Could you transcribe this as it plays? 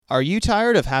Are you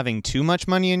tired of having too much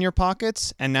money in your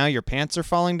pockets and now your pants are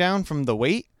falling down from the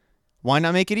weight? Why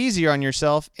not make it easier on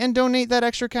yourself and donate that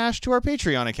extra cash to our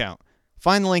Patreon account?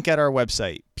 Find the link at our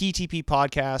website,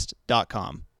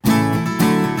 ptppodcast.com.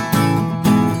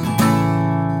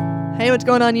 Hey, what's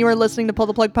going on? You are listening to Pull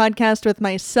the Plug Podcast with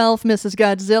myself, Mrs.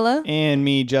 Godzilla. And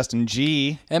me, Justin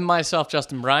G. And myself,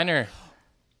 Justin Briner.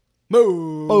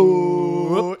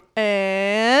 Moo.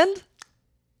 And...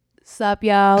 Sup,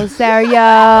 yo? Sarah,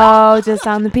 yo. Just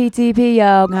on the PTP,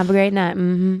 yo. Have a great night.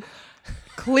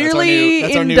 Clearly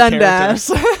That's our in new Dundas.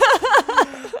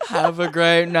 Have a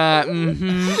great night.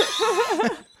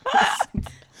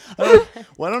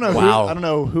 Well, I don't know. Wow. I don't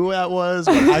know who that was,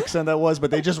 what accent that was,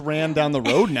 but they just ran down the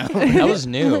road now. That was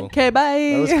new. Okay,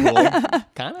 bye. That was cool.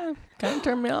 Kind of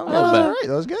turned me on a That was little all bit. right.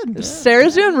 That was good.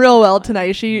 Sarah's doing real well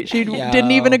tonight. She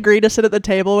didn't even agree to sit at the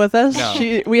table with us.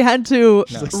 No. We had to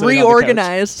She's like sitting on the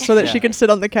reorganize so that Yeah. she could sit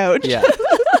on the couch. Yeah.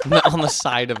 On the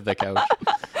side of the couch.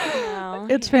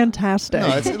 It's fantastic.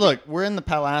 No, look, we're in the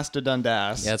Palace de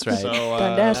Dundas. That's right. So,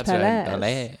 Dundas That's right. Palace.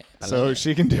 Ballet. so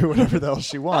she can do whatever the hell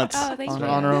she wants Oh, thanks for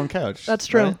on her own couch. That's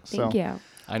true. right? Thank you.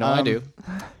 I know I do.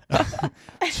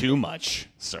 Too much,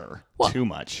 sir. What? Too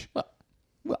much. What?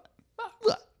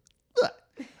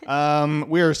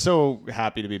 We are so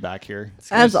happy to be back here.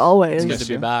 As always. It's good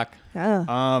to be back. Yeah.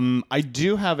 I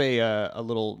do have a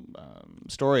little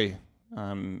story.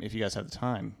 If you guys have the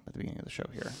time at the beginning of the show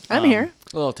here. I'm here.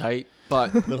 A little tight,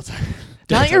 but... Little time.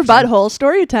 Not your butthole.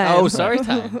 Story time. Oh, sorry,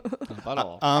 time.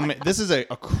 Butthole. This is a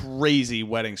crazy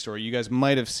wedding story. You guys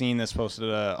might have seen this posted.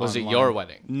 Was it online. your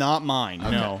wedding? Not mine.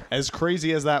 No. As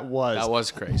crazy as that was. That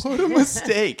was crazy. What a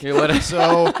mistake. You would've-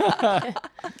 So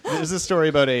there's a story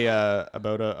about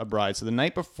a bride. So the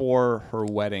night before her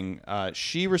wedding,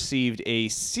 she received a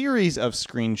series of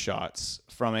screenshots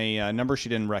from a number she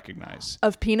didn't recognize.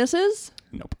 Of penises?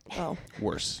 Nope. Oh.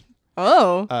 Worse.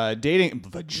 Oh. Dating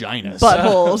vaginas.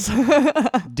 Buttholes.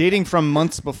 Dating from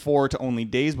months before to only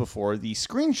days before, the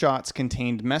screenshots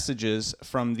contained messages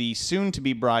from the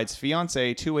soon-to-be bride's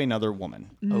fiance to another woman.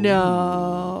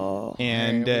 No.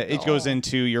 And There we it goes go.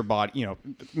 into your body,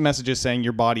 messages saying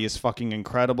your body is fucking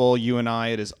incredible. You and I,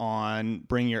 it is on.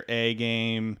 Bring your A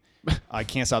game. I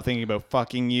can't stop thinking about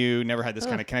fucking you. Never had this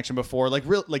kind of connection before.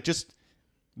 Just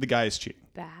the guy is cheating.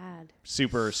 Bad.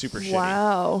 Super, super shitty.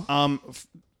 Wow.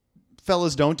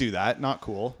 Fellas, don't do that. Not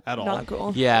cool at all. Not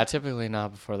cool. Yeah, typically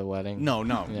not before the wedding. No.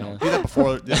 Yeah. Do that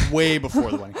before, way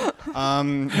before the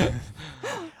wedding.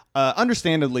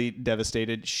 Understandably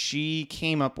devastated, she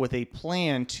came up with a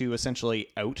plan to essentially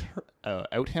out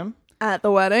him At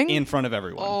the wedding? in front of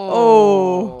everyone.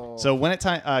 Oh. So when it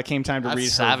came time to That's read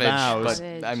savage, her vows,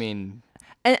 but I mean,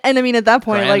 And I mean, at that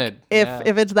point, Granted, like, yeah.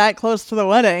 if it's that close to the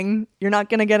wedding, you're not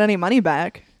going to get any money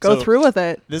back. Go So- through with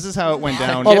it. this is how it went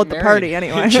down. Well, get with the party,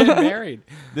 married. anyway. Get married.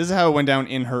 This is how it went down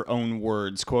in her own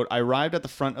words. Quote, I arrived at the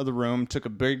front of the room, took a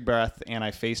big breath, and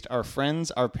I faced our friends,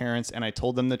 our parents, and I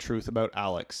told them the truth about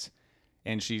Alex.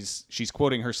 And she's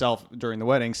quoting herself during the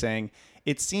wedding saying,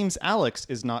 it seems Alex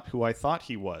is not who I thought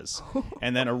he was.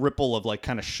 And then a ripple of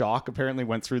kind of shock apparently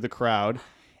went through the crowd.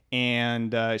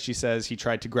 And she says, he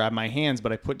tried to grab my hands,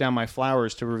 but I put down my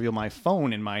flowers to reveal my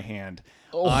phone in my hand.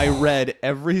 Oh. I read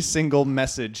every single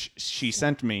message she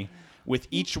sent me. With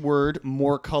each word,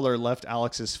 more color left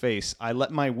Alex's face. I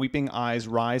let my weeping eyes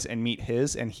rise and meet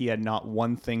his, and he had not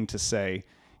one thing to say.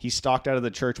 He stalked out of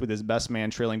the church with his best man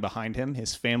trailing behind him.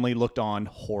 His family looked on,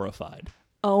 horrified.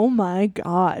 Oh, my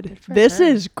God. This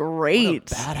is great.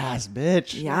 Badass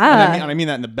bitch. Yeah. And I mean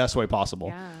that in the best way possible.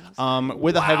 Yeah.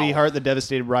 With a heavy heart, the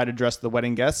devastated bride addressed the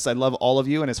wedding guests. I love all of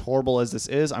you, and as horrible as this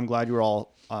is, I'm glad you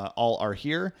all are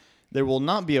here. There will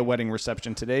not be a wedding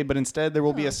reception today, but instead there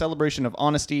will be a celebration of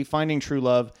honesty, finding true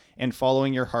love, and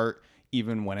following your heart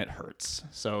even when it hurts.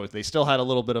 So they still had a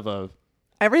little bit of a...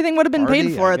 Everything would have been Party,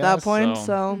 paid for I at that guess, point,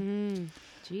 so- so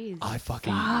Jeez. I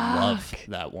fucking love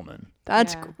that woman.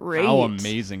 that's Yeah. great. How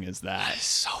amazing is that?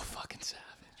 So fucking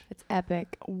savage. It's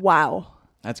epic. Wow.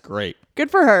 That's great. Good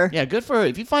for her. Yeah, good for her.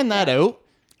 If you find that out,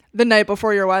 The night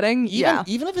before your wedding?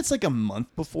 even if it's like a month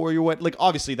before your wedding,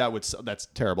 obviously that's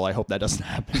terrible. I hope that doesn't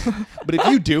happen. But if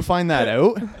you do find that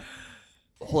out,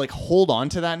 hold on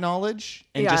to that knowledge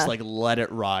and just Yeah. let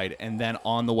it ride, and then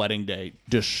on the wedding day,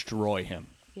 destroy him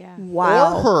Yeah.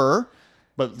 Wow. or her.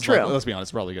 But True. let's be honest,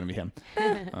 it's probably going to be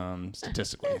him,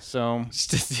 statistically. So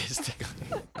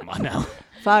Statistically. come on now,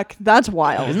 Fuck. That's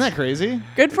wild. isn't that crazy?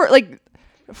 Good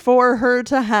for her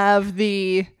to have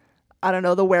the, I don't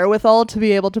know, the wherewithal to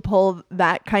be able to pull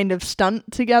that kind of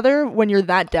stunt together when you're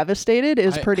that devastated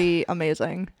is pretty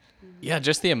amazing. Yeah,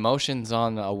 just the emotions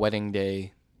on a wedding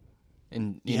day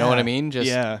And you know what I mean? Just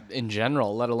yeah. in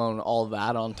general, let alone all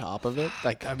that on top of it.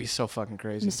 Like, that'd be so fucking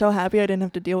crazy. I'm so happy I didn't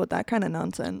have to deal with that kind of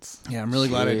nonsense. Yeah, I'm really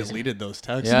glad I Jeez. deleted those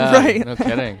texts. Yeah, Right. no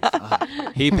kidding.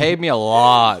 He paid me a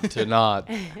lot to not.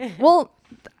 Well,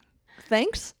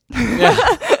 thanks. Yeah,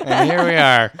 and here we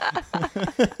are.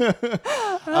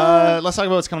 Let's talk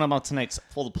about what's coming up on tonight's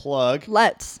Pull the Plug.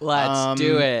 Let's. Let's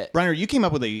do it. Brenner, you came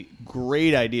up with a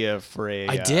great idea for a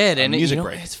I did, a and music you know,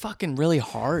 break. it's fucking really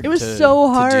hard. It was to, so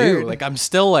to hard. do. Like, I'm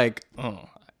still like, oh,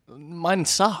 mine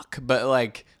suck, but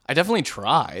like, I definitely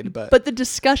tried. But the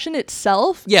discussion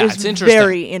itself Yeah, is it's interesting.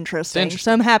 very interesting. It's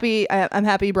So I'm happy. I'm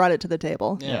happy you brought it to the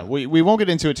table. Yeah, we won't get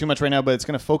into it too much right now, but it's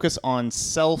going to focus on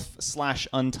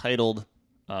self/untitled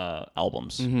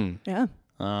albums. Yeah.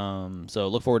 So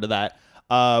look forward to that.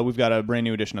 We've got a brand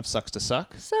new edition of Sucks to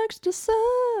Suck. Sucks to suck.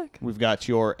 We've got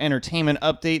your entertainment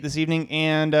update this evening,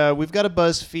 and we've got a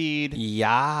BuzzFeed.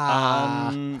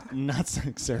 yeah, Not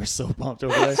Sarah's so pumped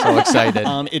over there. so excited.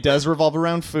 It does revolve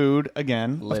around food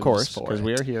again, Lives of course, for because it.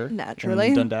 we are here Naturally.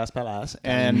 in Dundas Palace,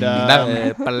 and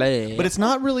But but it's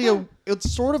not really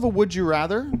it's sort of a would you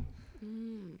rather.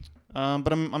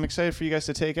 But I'm excited for you guys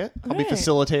to take it. I'll be Alright.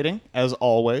 facilitating as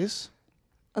always.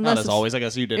 Unless Not as it's- always. I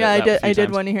guess you did. Yeah, it I did. a few I did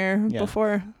times. one here Yeah.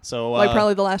 before. So Like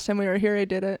probably the last time we were here, I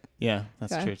did it. yeah,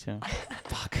 that's Okay. true too.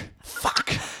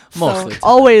 Fuck. mostly So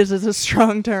always is a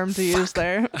strong term to use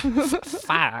there.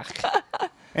 fuck.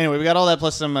 Anyway, we got all that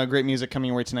plus some great music coming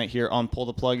your way tonight here on Pull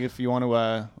the Plug. If you want to,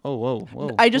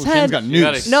 whoa! I just Shane's had- got You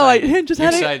got news. No, I excited. just You're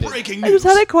had a- excited. Breaking I news.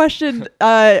 just had a question.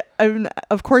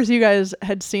 Of course, you guys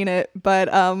had seen it, but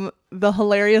the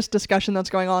hilarious discussion that's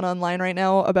going on online right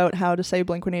now about how to say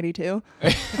Blink-182.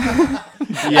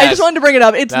 I just wanted to bring it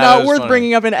up. It's That not was worth funny.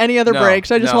 bringing up in any other No, break,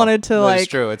 so I just no, wanted to That's like,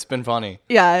 true. It's been funny.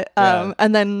 yeah. Yeah.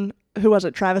 And then who was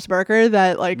it? Travis Barker.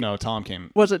 That like, No, Tom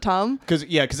came. was it Tom? Because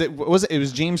it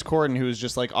was James Corden who was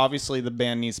just like, obviously the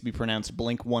band needs to be pronounced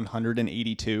Blink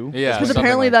 182. Yeah, Because something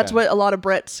apparently like that's that. what a lot of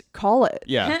Brits call it,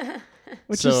 Yeah.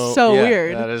 which So- is so Yeah,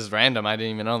 weird. That is random. I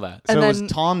didn't even know that. So And it was then-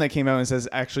 Tom that came out and says,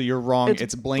 actually, you're wrong. It's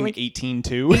It's Blink Blink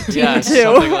 182, Yeah, too.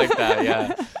 something like that.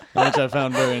 Yeah. which I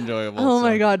found very enjoyable. Oh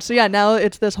my so. god. So yeah, now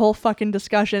it's this whole fucking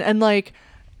discussion, and like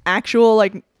actual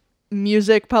like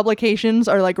music publications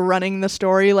are like running the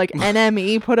story. Like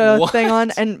NME put a What? thing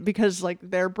on, and because like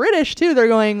they're British too, they're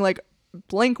going like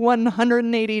Blink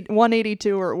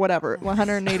 182 or whatever,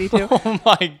 182. Oh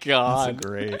my That's god.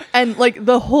 great. And like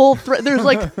the whole there's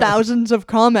like thousands of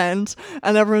comments,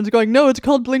 and everyone's going, no, it's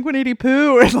called Blink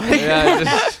 182. And like, Yeah,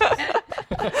 just,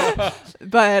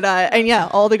 but and yeah,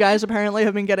 all the guys apparently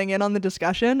have been getting in on the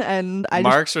discussion, and I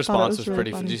Mark's just thought it response was really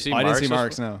pretty. funny. Did you see? I didn't see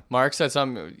Mark's Mark's, no. Mark said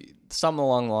something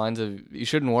along the lines of, "You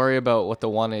shouldn't worry about what the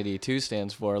 182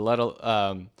 stands for.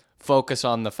 Focus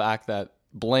on the fact that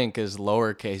Blink is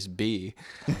lowercase b."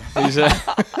 He said,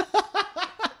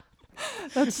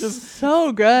 That's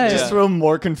so good. Just throw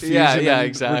more confusion Yeah, and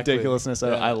exactly. ridiculousness.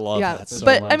 I love Yeah, that so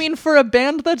but much. I mean, for a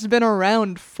band that's been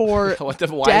around for why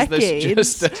is this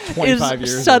decades, just 25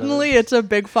 years or suddenly it's a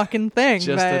big fucking thing.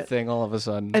 just a but thing all of a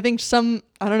sudden? I think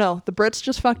I don't know, the Brits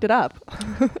just fucked it up.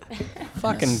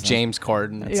 Fucking James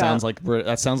Corden. Yeah. sounds like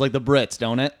that sounds like the Brits,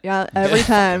 don't it? Yeah, every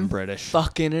time. British.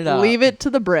 Fucking it up. Leave it to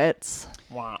the Brits.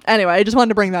 Wow. Anyway, I just wanted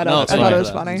to bring that No, up. it's I fine thought it for was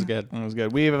that. funny. It's good. It was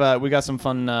good. We got some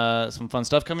fun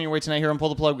stuff coming your way tonight here on Pull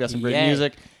the Plug. We got some great Yay.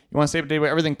 music. You want to stay up to date with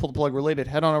everything Pull the Plug related?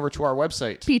 Head on over to our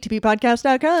website.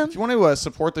 PTPpodcast.com. If you want to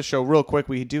support the show real quick,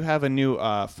 we do have a new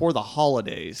for the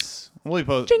holidays. We'll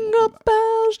post. Jingle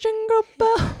bells, jingle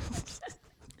bells.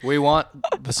 We want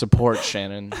the support,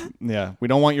 Shannon. Yeah, we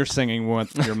don't want your singing. We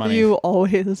want your money. You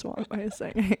always want my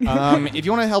singing. If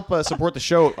you want to help support the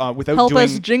show without Help doing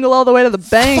us jingle all the way to the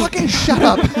bank. fucking shut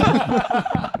up.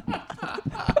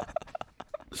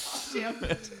 Damn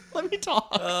it. Let me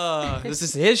talk. This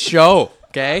is his show,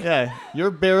 okay? Yeah,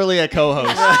 you're barely a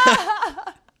co-host.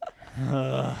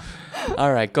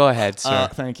 All right, go ahead, sir.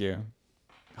 Thank you.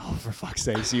 Oh, for fuck's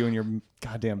sake, you and your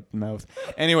goddamn mouth.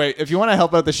 Anyway, if you want to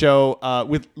help out the show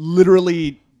with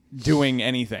literally doing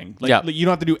anything, like Yeah. you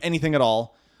don't have to do anything at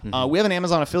all. We have an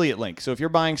Amazon affiliate link. So if you're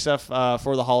buying stuff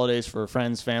for the holidays for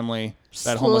friends, family,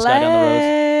 that homeless guy down the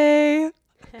road.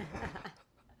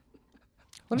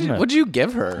 Slay. What did you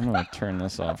give her? I'm gonna turn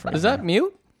this off. Right Is that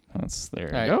mute? That's there.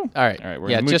 All right. You go. All right. All right. We're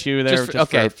yeah, gonna mute just, you there just, just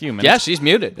okay. for a few minutes. Yeah, she's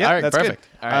muted. Yeah, All right, that's perfect.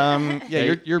 good. All right. Yeah,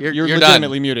 Yeah, you're you're done.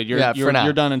 legitimately muted. You're Yeah, for now.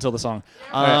 you're done until the song.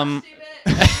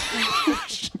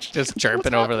 Just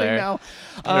chirping over there. Now.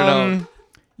 I don't know.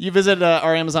 You visit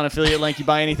our Amazon affiliate link. You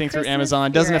buy anything through Christmas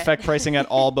Amazon. Doesn't spirit. affect pricing at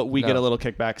all, but we No. get a little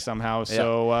kickback somehow.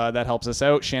 So that helps us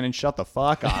out. Shannon, shut the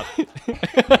fuck up.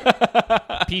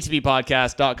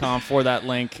 PTPpodcast.com for that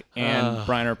link. And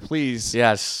Briner, please,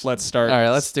 Yes. let's start. All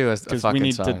right, let's do a Because fucking we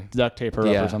need song. to duct tape her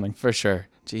up or something. for sure.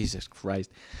 Jesus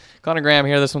Christ. Connor Graham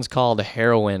here. This one's called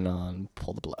Heroin on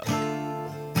Pull the Plug.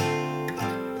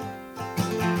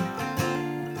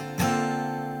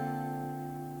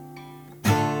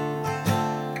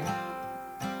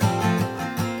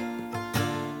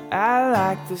 I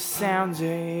like the sounds of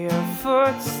your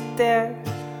footsteps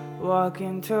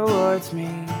walking towards me.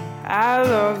 I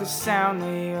love the sound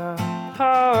of your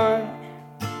heart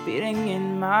beating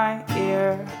in my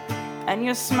ear. And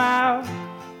your smile,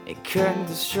 it couldn't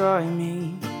destroy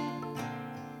me.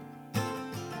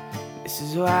 This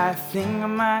is why I think of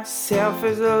myself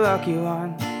as a lucky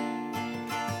one.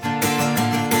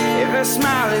 If a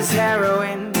smile is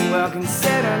heroin, well,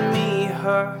 consider me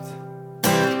hurt.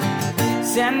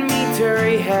 Send me to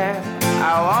rehab,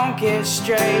 I won't get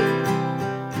straight.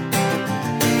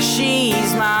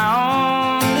 She's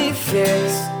my only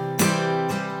fix,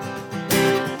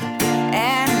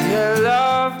 and her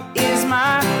love is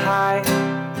my high.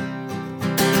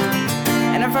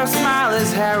 And if her smile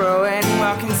is heroin,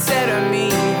 well, consider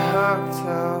me hooked.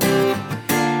 So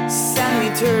send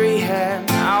me to rehab,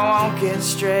 I won't get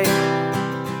straight.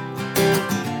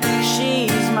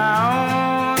 She's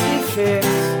my only fix,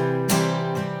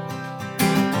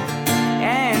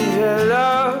 and her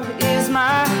love is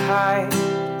my high.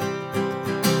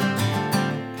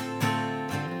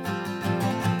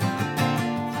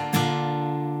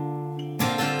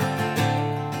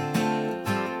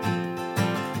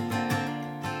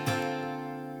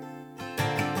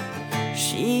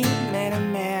 She made a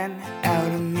man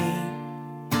out of me.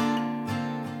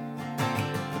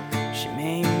 She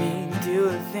made me do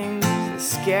the things that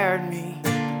scared me.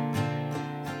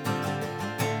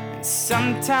 And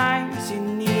sometimes you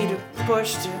need a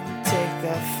push to take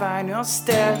that final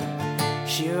step.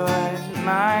 She was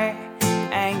my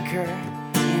anchor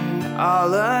in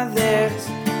all of this.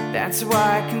 That's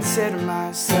why I consider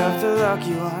myself the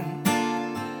lucky one.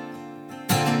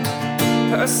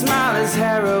 Her smile is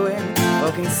heroin,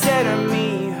 well, consider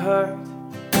me hurt.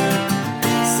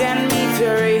 Send me to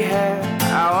rehab,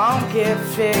 I won't get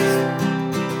fixed.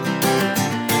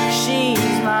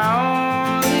 She's my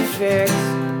only fix,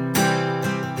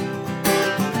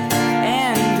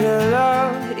 and her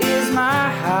love is my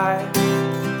high.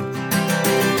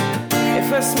 If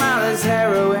her smile is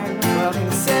heroin, well,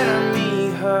 consider me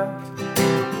hurt.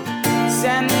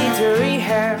 Send me to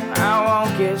rehab, I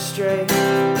won't get straight.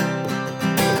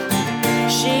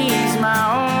 She's my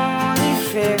only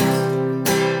fix,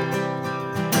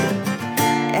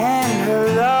 and her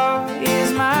love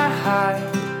is my high.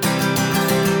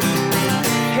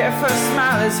 If her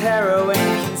smile is heroin,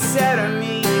 consider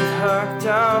me hooked.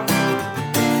 Oh,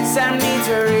 send me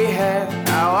to rehab, I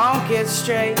won't get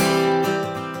straight.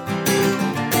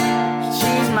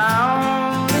 She's my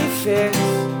only fix,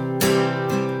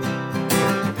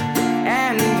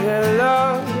 and her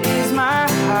love is my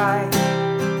high.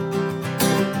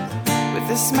 With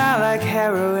a smile like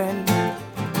heroin,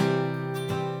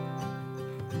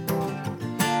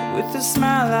 with a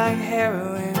smile like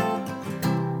heroin,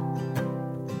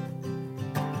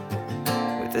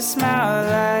 with a smile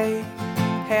like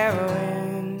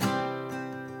heroin.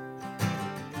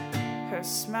 Her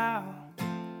smile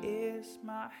is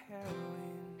my heroin.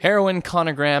 Heroin,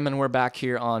 Connor Graham, and we're back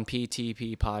here on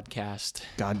PTP Podcast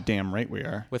Goddamn right we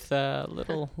are. with a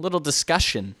little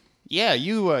discussion. Yeah,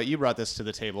 you brought this to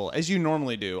the table, as you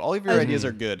normally do. All of your ideas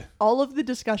are good. All of the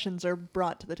discussions are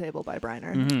brought to the table by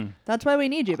Briner. That's why we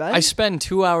need you, bud. I spend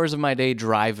 2 hours of my day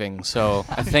driving, so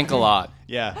I think a lot.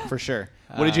 Yeah, for sure.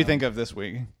 What did you think of this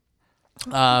week?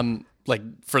 Like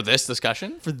for this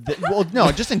discussion? Well,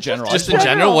 no, just in general. Just in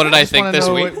general, what did I think wanna this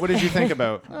know week? What did you think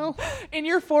about? In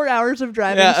your 4 hours of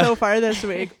driving Yeah. so far this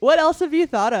week, what else have you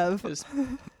thought of? Just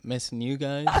missing you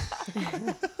guys.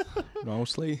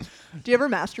 Mostly. Do you ever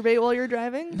masturbate while you're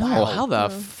driving? No, how the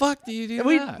fuck do you do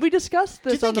that? We discussed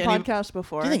this Do you on the think podcast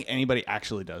before. Do you think anybody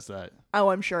actually does that? Oh,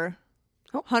 I'm sure.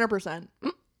 100%.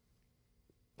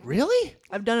 Really?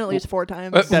 I've done it at least 4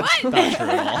 times. That's not true at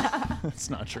all. That's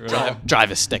not true at all.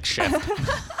 drive a stick shift.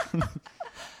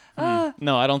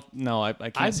 No, I don't. No, I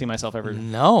can't see myself ever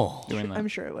No. doing that. I'm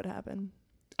sure it would happen.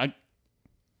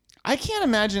 I can't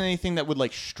imagine anything that would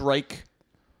like strike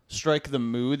the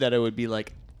mood that it would be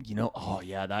like, oh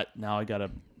yeah, that now I gotta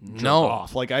jerk No.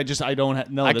 off. Like I don't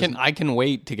know. I can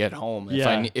wait to get home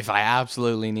if I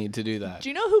absolutely need to do that. Do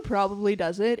you know who probably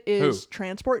does it? Is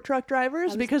transport truck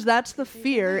drivers, because that's the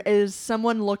fear, is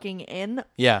someone looking in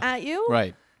at you.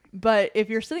 Right. But if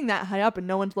you're sitting that high up and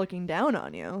no one's looking down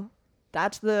on you,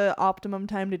 that's the optimum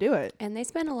time to do it. And they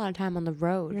spend a lot of time on the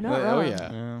road. You're not Oh, wrong.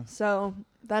 yeah. So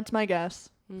that's my guess.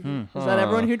 Is that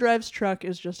everyone who drives truck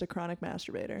is just a chronic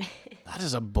masturbator. That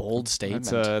is a bold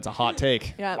statement. it's a hot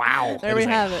take. Yeah. Wow. There we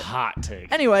have it. Hot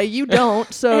take. Anyway, you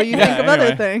don't, so you think of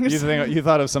other things. You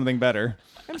thought of something better.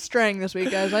 I'm straying this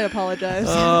week, guys. I apologize.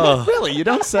 Really? You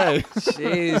don't say.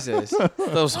 Jesus.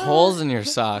 Those holes in your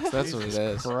socks. That's what it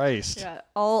is. Christ. Yeah,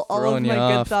 all of Throwing my you good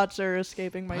off. thoughts are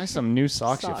escaping my Buy some new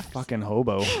socks, you fucking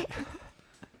hobo.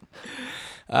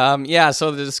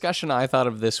 So the discussion I thought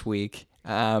of this week,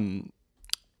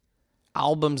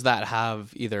 albums that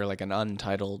have either like an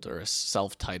untitled or a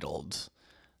self-titled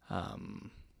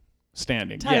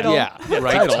Standing. Title. yeah,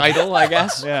 right title, I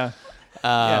guess. Yeah.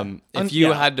 If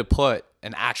you had to put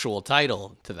an actual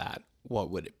title to that, what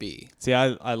would it be? See,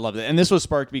 I love it. And this was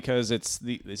sparked because is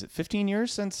it 15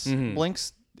 years since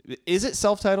Blink's, is it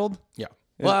self-titled? Yeah.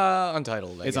 Well,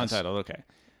 untitled, I It's guess. untitled, okay.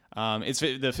 It's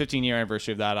the 15-year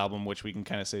anniversary of that album, which we can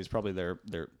kind of say is probably their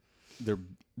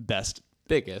best,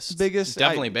 Biggest.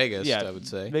 definitely biggest, yeah, I would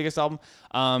say. biggest album.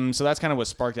 So that's kind of what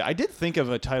sparked it. I did think of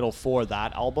a title for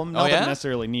that album. Not that yeah? it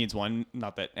necessarily needs one.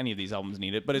 Not that any of these albums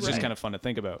need it, but it's just kind of fun to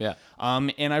think about. Yeah.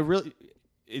 And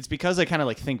it's because I kind of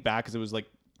like think back, because it was like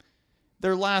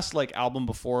their last like album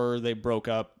before they broke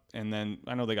up, and then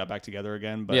I know they got back together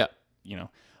again, but you know,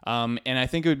 and I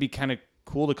think it would be kind of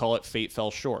cool to call it "Fate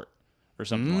Fell Short" or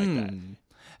something like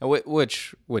that.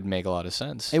 Which would make a lot of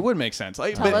sense. It would make sense.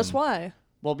 Tell us why.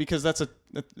 Well, because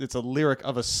it's a lyric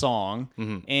of a song,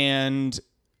 and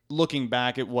looking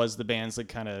back, it was the band's like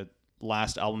kind of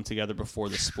last album together before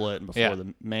the split and before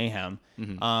the mayhem,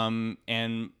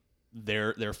 and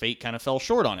their fate kind of fell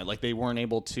short on it. Like they weren't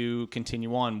able to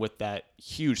continue on with that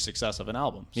huge success of an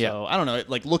album. So I don't know.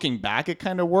 Like looking back, it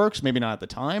kind of works. Maybe not at the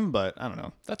time, but I don't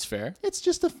know. That's fair. It's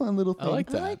just a fun little thing. I like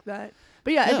I that. like that.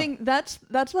 But yeah, I think that's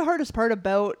the hardest part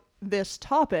about this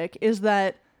topic, is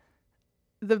that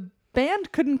the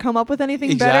band couldn't come up with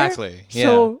anything Exactly, better. yeah.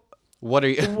 So What are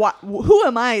you? who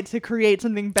am I to create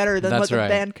something better than That's what the right.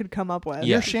 band could come up with? Yeah.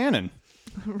 You're Shannon.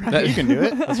 Right. You can do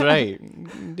it. That's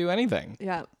right. Do anything.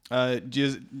 Yeah.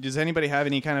 Does anybody have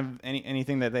any kind of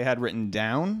anything that they had written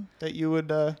down that you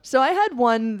would? So I had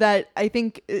one that I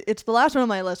think it's the last one on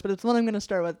my list, but it's the one I'm going to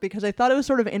start with because I thought it was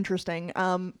sort of interesting.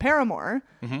 Paramore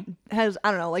has,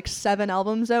 I don't know, like 7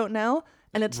 albums out now,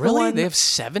 and it's the Really? one They have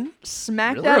 7?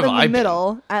 smack Really? dab Where in have the I been?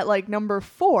 middle at like number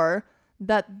 4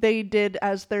 that they did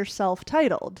as their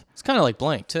self-titled. It's kind of like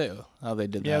Blank too. How they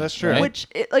did that. Yeah, that's true. right? Which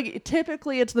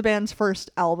typically it's the band's first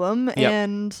album, Yep.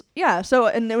 and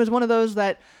and it was one of those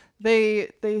that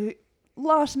they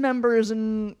lost members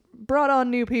and brought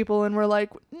on new people, and were like,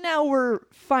 now we're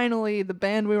finally the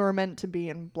band we were meant to be,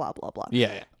 and blah blah blah.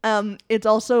 Yeah. It's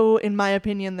also, in my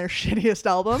opinion, their shittiest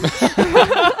album,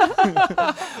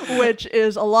 which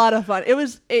is a lot of fun.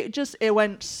 It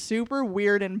went super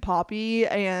weird and poppy,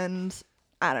 and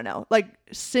I don't know. Like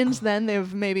since then,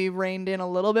 they've maybe reined in a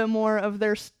little bit more of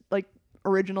their like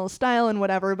original style and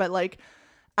whatever. But like,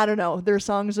 I don't know. There's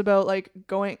songs about like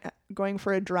going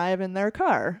for a drive in their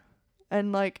car,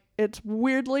 and like it's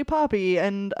weirdly poppy,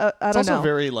 and I It's don't know. also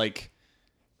very like,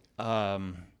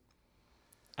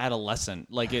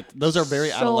 adolescent. Like those are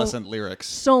very adolescent lyrics.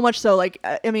 So much so, like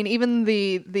I mean, even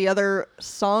the other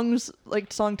songs,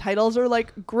 like song titles, are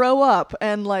like "grow up"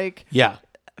 and like Yeah.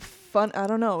 fun. I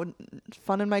don't know,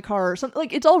 "fun in my car" or something.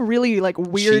 Like it's all really like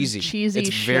weird, cheesy It's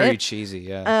shit. very cheesy.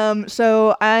 Yeah.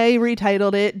 So I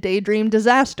retitled it "Daydream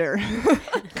Disaster"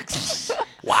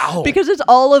 Wow. because it's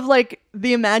all of like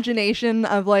the imagination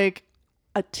of like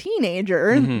a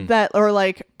teenager that, or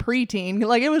like preteen.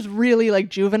 Like it was really like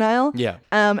juvenile. Yeah.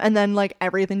 And then like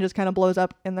everything just kind of blows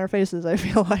up in their faces, I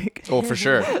feel like. Oh, for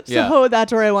sure. Yeah. So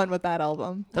that's where I went with that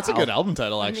album. That's a good album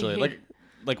title, actually.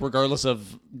 Like regardless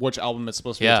of which album it's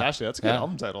supposed to be Yeah. attached to, that's a good Yeah.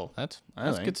 album title. That's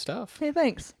think. good stuff. Hey,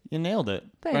 thanks. You nailed it.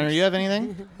 Thanks. Brenner, you have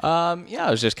anything? Yeah, I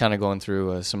was just kind of going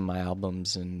through some of my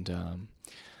albums, and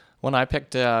one I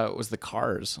picked was the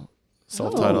Cars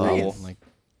self-titled nice. album. Like,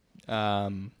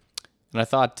 and I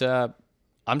thought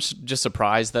I'm just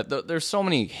surprised that there's so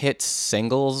many hit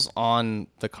singles on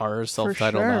the Cars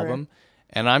self-titled sure. album,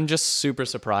 and I'm just super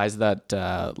surprised that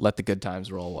 "Let the Good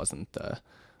Times Roll" wasn't the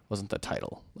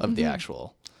title of the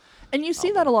actual And you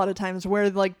see that a lot of times where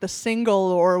like the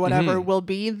single or whatever will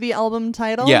be the album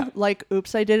title. Yeah. Like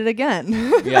 "Oops, I Did It Again."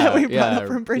 Yeah, that we brought up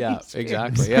from Britney yeah, Spears.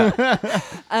 exactly.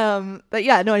 Yeah, But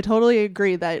yeah, no, I totally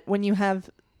agree that when you have,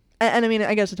 and I mean,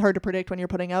 I guess it's hard to predict when you're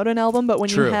putting out an album, but when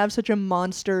you True. have such a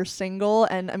monster single,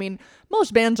 and I mean,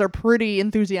 most bands are pretty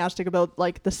enthusiastic about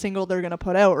like the single they're gonna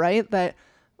put out, right? That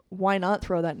why not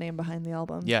throw that name behind the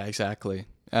album? yeah, exactly.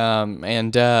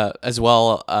 And as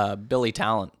well, Billy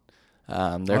Talent.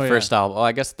 Their first album. Well,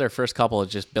 I guess their first couple is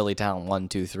just Billy Talent 1,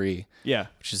 2, 3, Yeah.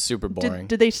 which is super boring.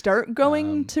 Did they start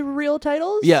going to real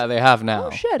titles? Yeah, they have now.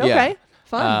 Oh shit. Yeah. Okay.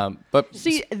 Fun. But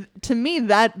See, to me,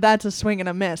 that's a swing and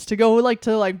a miss. To go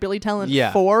to Billy Talent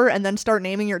Yeah. 4 and then start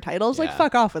naming your titles, like Yeah.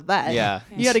 fuck off with that. Yeah.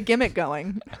 You got a gimmick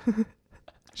going.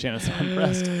 Shannon's not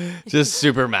impressed. just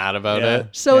super mad about Yeah. it.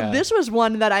 So Yeah. this was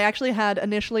one that I actually had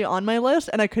initially on my list,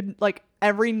 and I could like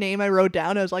every name I wrote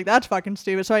down, I was like, that's fucking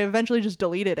stupid. So I eventually just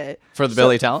deleted it. For the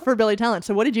Billy Talent? For Billy Talent.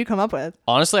 So what did you come up with?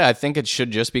 Honestly, I think it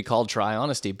should just be called Try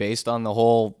Honesty based on the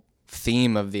whole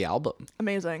theme of the album.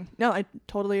 Amazing. No, I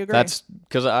totally agree. That's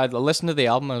because I listened to the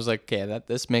album. I was like, okay,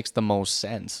 this makes the most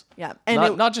sense. yeah,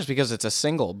 and Not just because it's a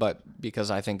single, but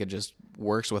because I think it just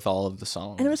works with all of the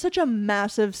songs. and it was such a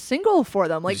massive single for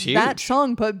them. Like was that huge.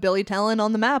 song put Billy Talent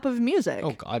on the map of music.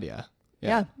 Oh God, yeah.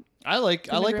 yeah. I like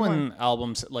agree when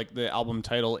albums like the album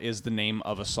title is the name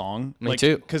of a song. Me like,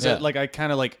 too, Because yeah. I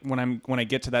kind of like when I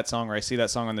get to that song or I see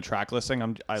that song on the track listing, I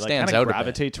like Stands kind out of a bit.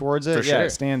 gravitate towards it. For Yeah, sure. it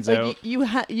stands Like out.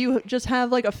 you just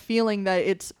have like a feeling that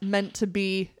it's meant to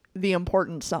be the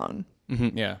important song.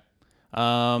 Yeah.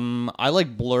 I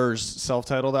like Blur's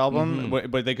self-titled album,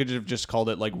 but they could have just called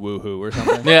it like Woohoo or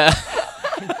something. Yeah.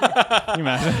 Can you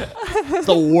imagine? It's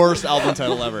the worst album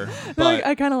title ever. But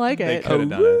I kind of like they it. could have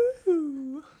done it.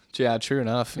 Yeah, true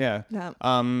enough. Yeah. Yeah.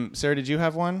 Sarah, did you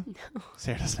have one? No.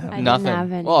 Sarah doesn't have I one. didn't Nothing.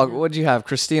 have any. Well, what'd you have?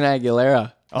 Christina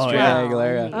Aguilera. Oh, Christina yeah.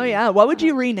 Aguilera. Oh yeah. What would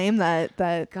you rename that?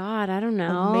 God, I don't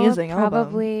know. Amazing album.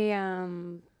 Probably,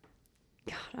 God,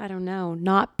 I don't know.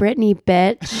 Not Britney,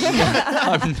 bitch.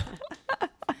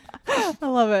 I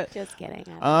love it. Just kidding.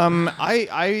 I don't know.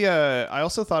 I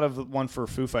also thought of one for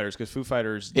Foo Fighters because Foo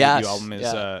Fighters' debut Yes, album is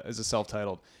yeah. is a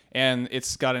self-titled, and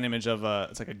it's got an image of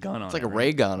it's like a gun on it. It's like a right?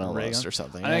 ray gun A ray almost gun? or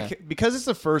something. And Yeah. because it's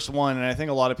the first one, and I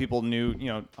think a lot of people knew,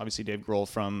 obviously Dave Grohl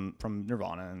from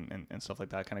Nirvana and stuff like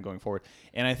that, kind of going forward.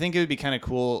 And I think it would be kind of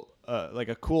cool, like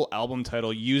a cool album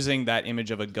title using that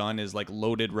image of a gun is like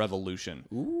Loaded Revolution.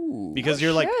 Ooh, because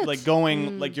you're like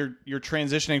going like you're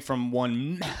transitioning from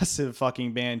one massive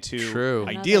fucking band to True.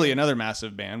 ideally another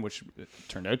massive band, which it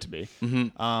turned out to be.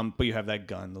 But you have that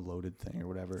gun, the loaded thing or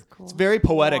whatever. It's very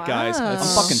poetic, guys. Wow. I'm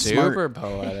It's fucking super smart.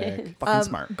 poetic. Fucking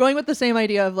smart. Going with the same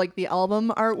idea of like the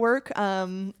album artwork,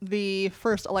 the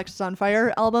first Alexis on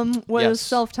Fire album was Yes.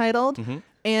 self-titled,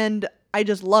 and I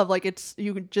just love like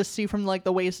you could just see from like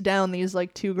the waist down these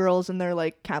like two girls in their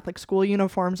like Catholic school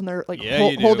uniforms and they're like Yeah,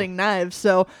 you do. holding knives.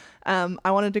 So I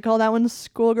wanted to call that one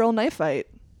Schoolgirl Knife Fight.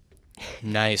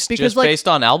 Nice. Because, Just like- based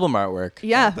on album artwork.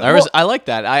 Yeah. I like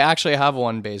that. I actually have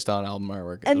one based on album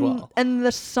artwork as and well. and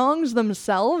the songs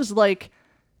themselves, like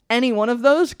any one of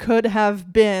those could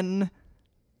have been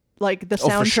like the Oh,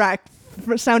 for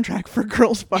su- soundtrack for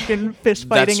girls fucking fist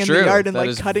fighting That's in true. the yard and That like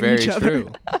is cutting very each other,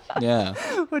 true. Yeah.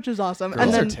 which is awesome. Girls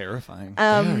and then are terrifying. They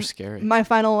are scary. my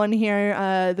final one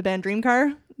here, the band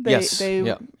Dreamcar. They Yes. they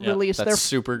Yeah. released That's their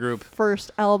super group.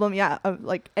 first album, of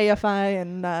like AFI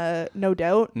and No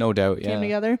Doubt No doubt. Yeah. came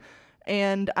together,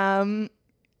 and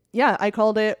I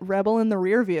called it Rebel in the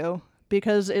Rear View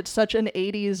because it's such an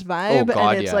 80s vibe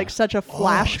God, and it's yeah. like such a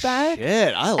flashback.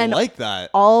 Shit, I And like that.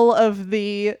 All of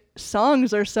the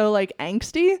songs are so like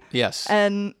angsty Yes.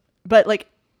 but like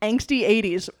angsty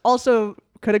 80s. Also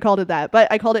could have called it that,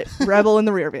 but I called it Rebel in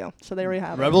the Rear View. So there we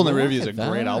have it. Rebel in the Review is a Look at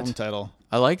great that. album title.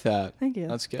 I like that. Thank you.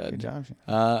 That's good. Good job.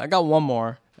 I got one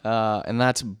more, and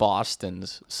that's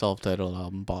Boston's self-titled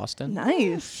album, Boston.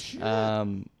 Nice.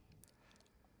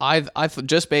 I've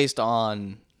just based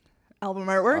on Album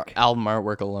artwork. album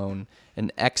artwork alone,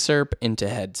 an excerpt into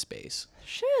Headspace.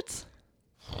 Shit.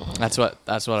 That's what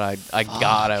I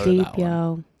got out of Deep, that one.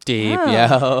 yo. Deep, Wow.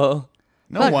 yo.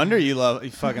 No wonder you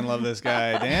fucking love this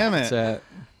guy. Damn it. That's it.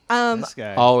 This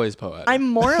guy. Always poetic. I'm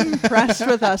more impressed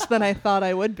with us than I thought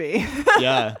I would be.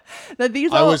 Yeah. That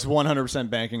these I all was 100%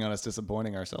 banking on us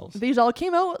disappointing ourselves. these all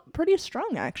came out pretty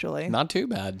strong actually. Not too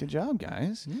bad. Good job,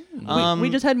 guys. We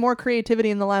just had more creativity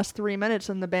in the last 3 minutes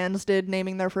than the bands did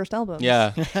naming their first albums.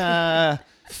 Yeah.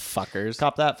 Fuckers.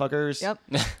 Cop that, fuckers. Yep.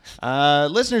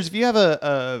 Listeners, if you have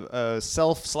a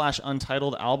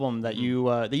self/untitled album that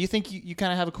you think you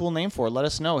kind of have a cool name for, let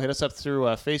us know. Hit us up through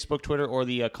Facebook, Twitter, or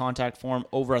the contact form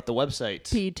over at the website.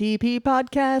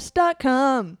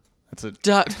 PTPpodcast.com. That's a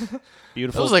That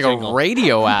beautiful. was like jingle. a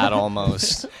radio ad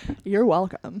almost. You're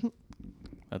welcome.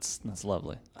 That's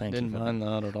lovely. Thank Didn't you. mind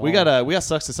that at all. We got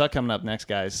Sucks to Suck coming up next,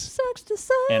 guys. Sucks to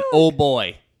suck. And oh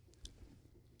boy,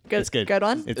 good, it's good. Good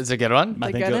one. It's a good one. I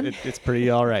Like think good one? it's pretty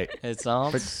all right. It's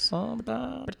all Pretty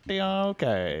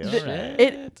okay. All right.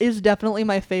 It is definitely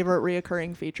my favorite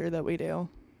reoccurring feature that we do.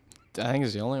 I think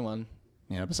it's the only one.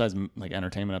 Yeah, besides like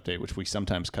entertainment update, which we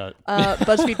sometimes cut.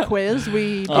 BuzzFeed quiz.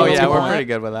 We Oh do yeah, a we're lot. pretty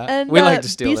good with that. And we like to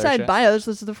steal their B-side shit. bios.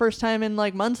 This is the first time in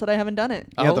like months that I haven't done it.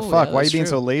 Yeah, the Oh, fuck? yeah, Why are you that's being true.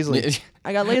 so lazy?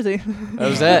 I got lazy. That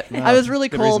was it. I was really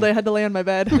good cold. reason. I had to lay on my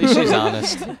bed. At least she's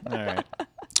honest. All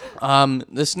right.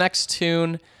 This next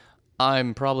tune,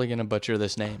 I'm probably gonna butcher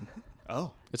this name.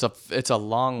 Oh. It's a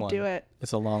long one. Do it.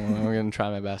 It's a long one. We're gonna try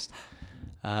my best.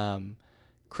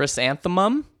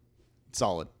 Chrysanthemum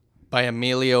Solid. by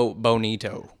Emilio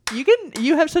Bonito.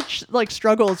 You have such like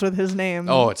struggles with his name.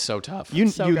 Oh, it's so tough. You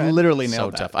So you good. literally so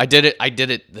nailed that. tough. I did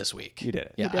it this week. You did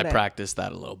it. Yeah, You did I it. practiced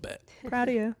that a little bit. Proud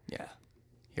of you. Yeah.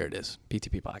 Here it is.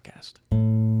 PTP podcast.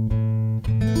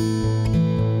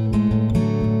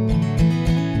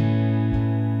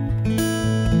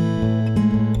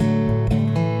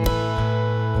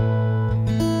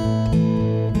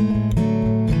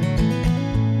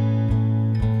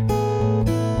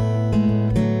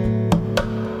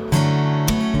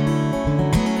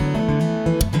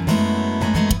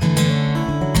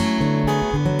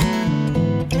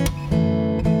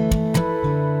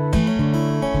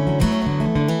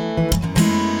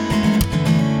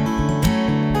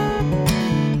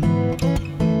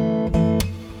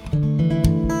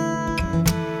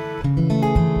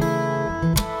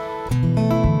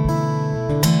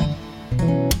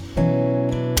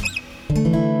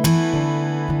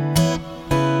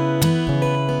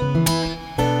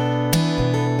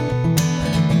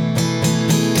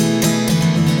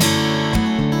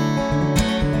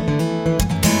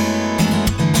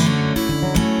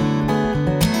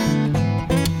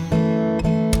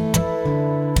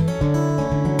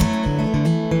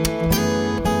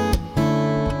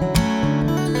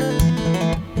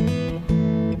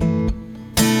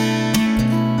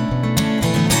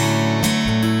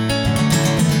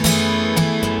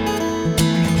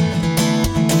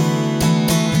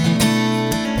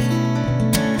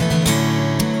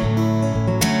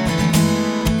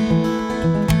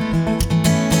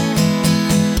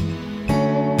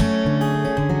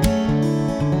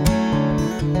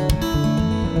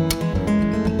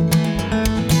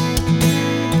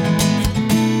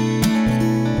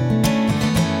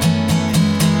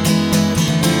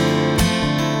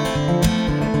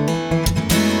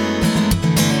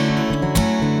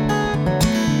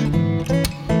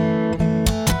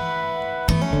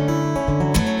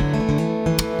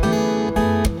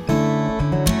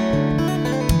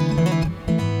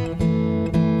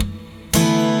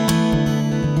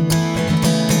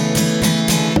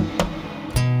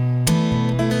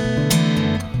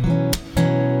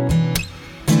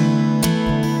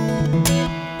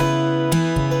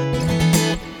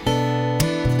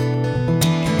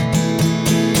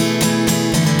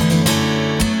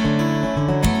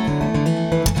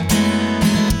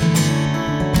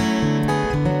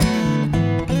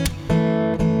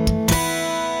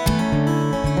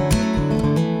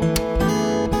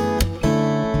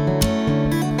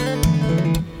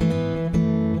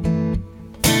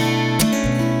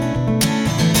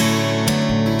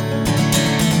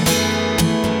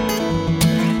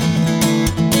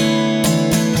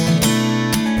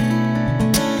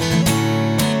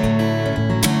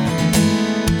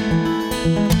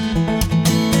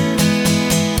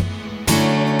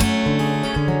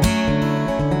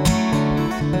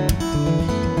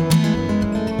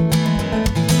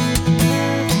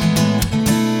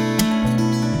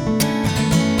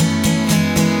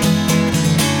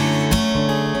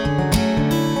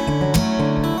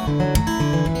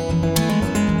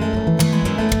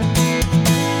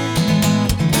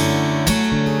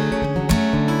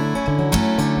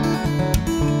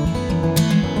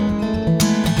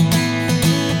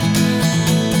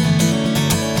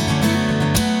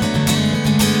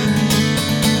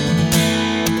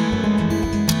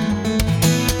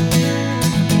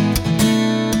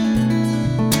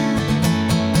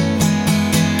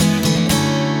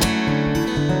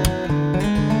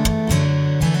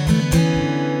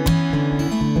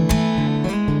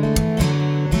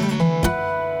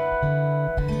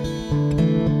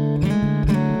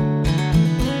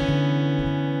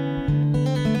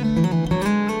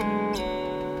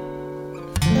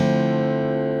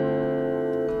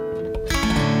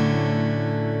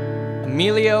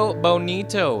 Emilio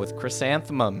Bonito with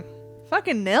Chrysanthemum.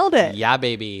 Fucking nailed it. Yeah,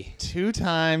 baby. 2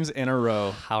 times in a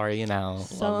row. How are you now?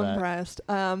 So Love that. impressed.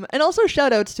 And also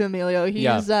shout outs to Emilio. He's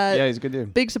Yeah. Yeah, he's a good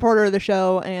dude. big supporter of the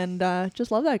show, and just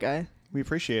love that guy We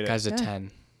appreciate it. Guy's a Yeah.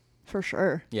 10. for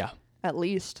sure. Yeah. At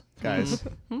least. Guys,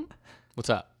 What's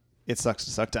up? it sucks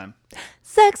to suck time.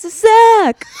 Sucks to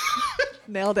suck.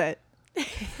 Nailed it.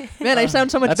 Man, I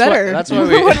sound so much That's why- better that's why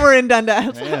we- when we're in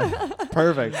Dundas. Yeah.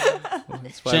 Perfect.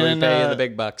 That's why Shannon, we pay you the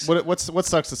big bucks. What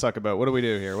sucks to suck about? What do we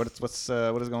do here? What is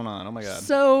going on? Oh my god.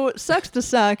 So, Sucks to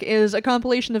Suck is a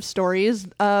compilation of stories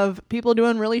of people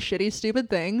doing really shitty, stupid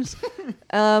things.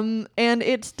 And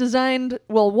it's designed,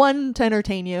 well, 1, to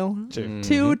entertain you,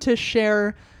 2, to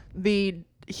share the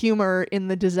humor in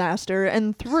the disaster,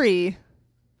 and 3,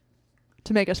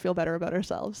 to make us feel better about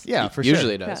ourselves. Yeah, for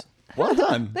Usually sure. it does. Well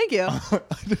done. Thank you. I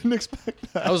didn't expect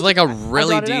that. That was like a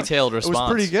really brought it out. detailed It was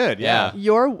response. pretty good, yeah.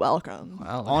 You're welcome.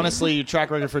 Wow, Honestly, your track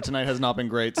record for tonight has not been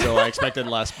great, so I expected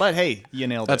less. But hey, you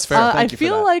nailed That's it. fair. I Thank you for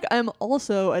feel that. like I'm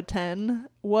also a 10.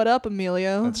 What up,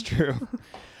 Emilio? That's true.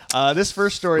 This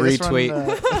first story this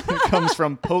one, comes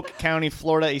from Polk County,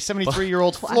 Florida. A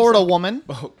 73-year-old Florida woman.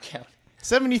 Oh, yeah.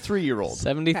 73-year-old.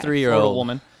 73-year-old Florida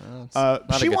woman. not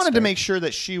a She good wanted to start. make sure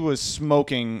that she was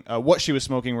smoking, what she was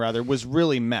smoking rather, was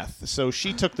really meth. So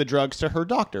she took the drugs to her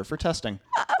doctor for testing.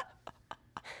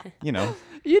 You know,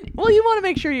 You want to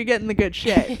make sure you're getting the good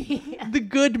shit. The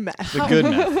good meth. the good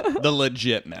meth, the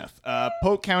legit meth.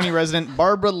 Polk County resident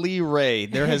Barbara Lee Ray,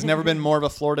 there has never been more of a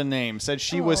Florida name, said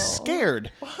she was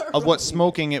scared of what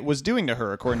smoking it was doing to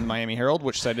her, according to Miami Herald,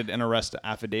 which cited an arrest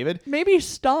affidavit. Maybe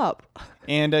stop.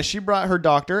 And she brought her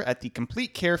doctor at the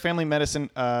Complete Care Family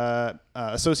Medicine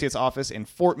Associate's office in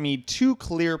Fort Meade 2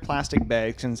 clear plastic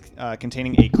bags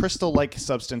containing a crystal-like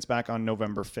substance back on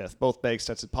November 5th. Both bags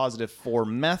tested positive for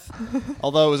meth.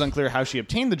 Although it was unclear how she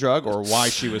obtained the drug or why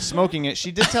she was smoking it,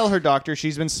 she did tell her doctor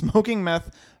she's been smoking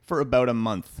meth for about a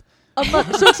month. So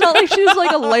it's not like she's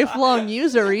like a lifelong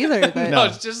user either. That No,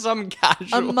 it's just some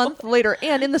casual. a month later,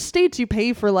 and in the States, you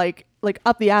pay for like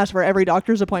up the ass for every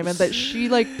doctor's appointment. That she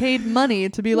like paid money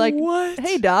to be like, What?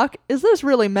 Hey doc, is this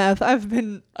really meth? I've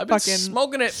been I've been fucking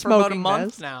smoking it for about a smoking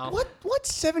month meth. now. What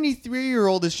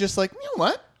 73-year-old is just like, you know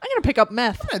what? I'm gonna pick up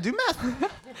meth. I'm going to do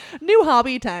meth. New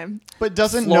hobby time. But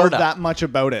doesn't Florida. know that much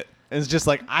about it. It's just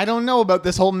like, I don't know about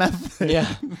this whole meth thing.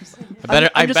 Yeah.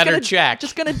 I just better gonna- check.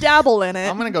 Just gonna dabble in it.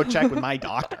 I'm going to go check with my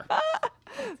doctor.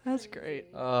 That's great.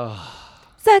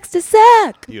 Sucks to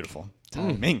suck. Beautiful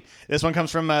timing. This one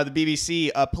comes from the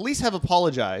BBC. Police have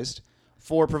apologized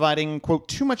for providing, quote,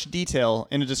 too much detail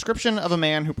in a description of a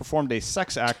man who performed a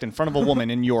sex act in front of a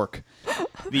woman in York.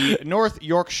 The North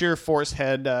Yorkshire Force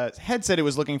had said it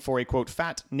was looking for a, quote,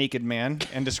 fat, naked man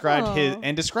and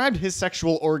described his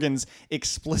sexual organs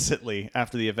explicitly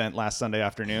after the event last Sunday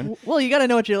afternoon. Well, you gotta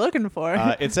know what you're looking for.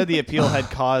 It said the appeal had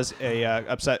caused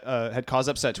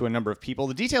upset to a number of people.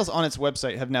 The details on its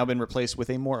website have now been replaced with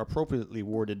a more appropriately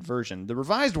worded version. The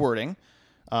revised wording,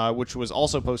 which was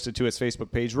also posted to its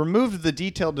Facebook page, removed the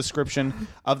detailed description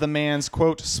of the man's,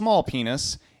 quote, small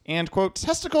penis and, quote,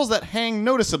 testicles that hang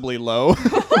noticeably low.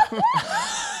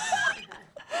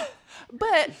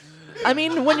 But I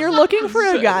mean, when you're looking for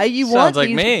a guy, you Sounds want like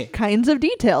these me. kinds of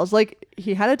details. Like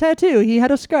he had a tattoo, he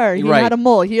had a scar, he Right. had a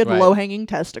mole, he had Right. low-hanging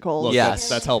testicles. Look, Yes.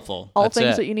 that's helpful. All That's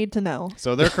things it. that you need to know.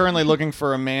 So they're currently looking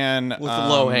for a man With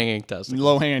low-hanging testicles.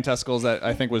 Low-hanging testicles that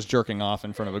I think was jerking off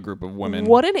in front of a group of women.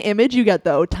 What an image you get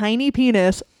though. Tiny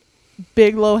penis,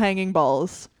 big low-hanging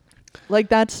balls. Like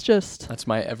that's just That's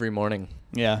my every morning.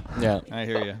 Yeah, Yeah. I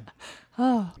hear you.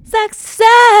 Sucks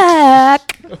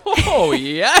suck. Oh,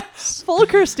 yes. full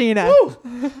Christina.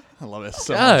 I love it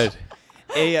so much.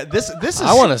 God. This is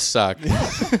I want to suck.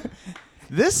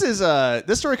 this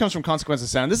story comes from Consequences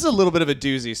Sound. This is a little bit of a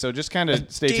doozy, so just kind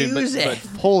of stay tuned. But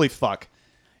holy fuck,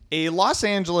 a Los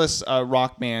Angeles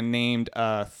rock band named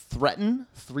Threaten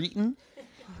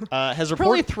has Probably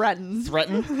reported threaten.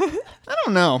 Threaten. I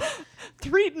don't know.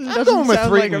 Threaten I'm doesn't going with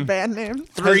sound like a Threaten. band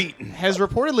name. Has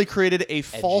reportedly created a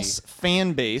false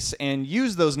fan base and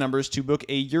used those numbers to book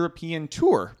a European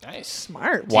tour. Nice.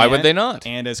 Smart. Why would And- they not?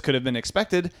 And as could have been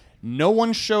expected, no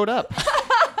one showed up.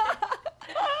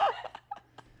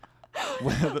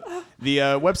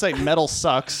 The website Metal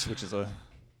Sucks, which is I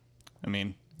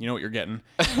mean, you know what you're getting,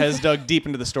 has dug deep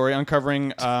into the story,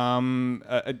 uncovering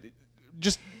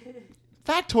just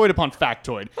factoid upon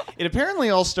factoid. It apparently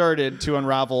all started to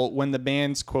unravel when the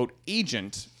band's, quote,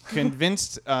 agent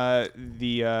convinced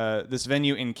this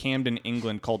venue in Camden,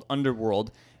 England called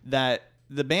Underworld that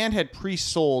the band had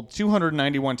pre-sold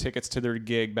 291 tickets to their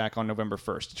gig back on November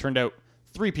 1st. It turned out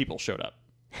 3 people showed up.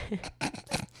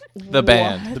 The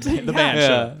band. The band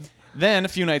showed up. Then, a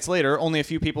few nights later, only a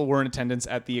few people were in attendance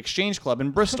at the Exchange Club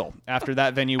in Bristol. After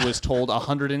that venue was told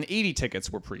 180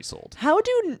 tickets were pre-sold. How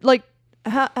do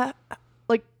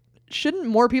shouldn't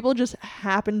more people just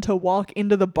happen to walk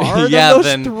into the bar than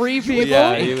those 3 people?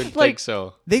 Yeah, you would think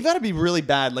so. They've got to be really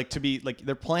bad, like to be like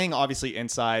they're playing obviously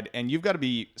inside, and you've got to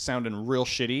be sounding real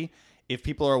shitty if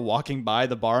people are walking by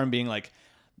the bar and being like,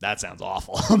 "That sounds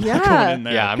awful." I'm not going in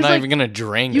there. Yeah, I'm not even gonna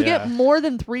drink. You get more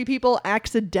than 3 people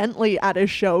accidentally at a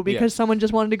show because someone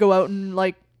just wanted to go out and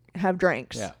like have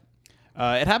drinks. Yeah.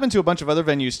 It happened to a bunch of other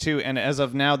venues too, and as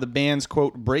of now, the band's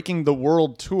quote "Breaking the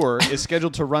World" tour is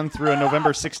scheduled to run through a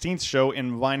November 16th show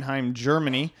in Weinheim,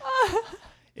 Germany.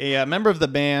 A member of the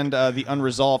band, the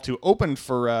Unresolved, who opened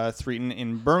for Threatin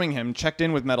in Birmingham, checked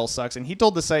in with Metal Sucks, and he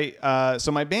told the site,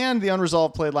 "So my band, the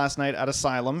Unresolved, played last night at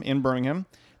Asylum in Birmingham.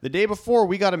 The day before,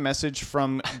 we got a message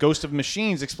from Ghost of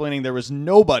Machines explaining there was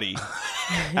nobody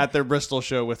at their Bristol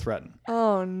show with Threatin.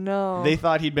 Oh, no. They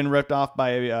thought he'd been ripped off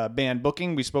by band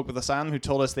booking. We spoke with Asylum, who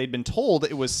told us they'd been told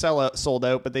it was sold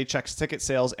out, but they checked ticket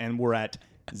sales and were at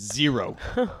 0.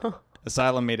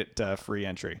 Asylum made it free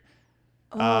entry.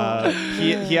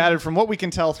 He added, from what we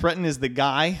can tell, Threatin is the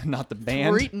guy, not the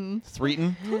band.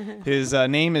 Threatin. His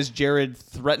name is Jared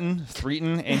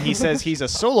Threatin, and he says he's a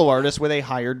solo artist with a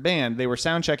hired band. They were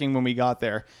sound checking when we got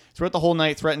there. Throughout the whole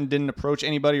night, Threatin didn't approach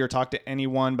anybody or talk to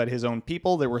anyone but his own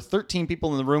people. There were 13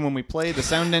 people in the room when we played, the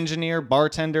sound engineer,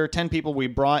 bartender, 10 people we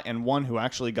brought, and 1 who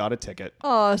actually got a ticket.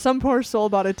 Oh, some poor soul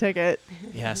bought a ticket.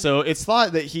 Yeah, so it's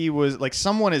thought that he was, like,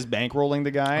 someone is bankrolling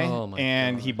the guy, Oh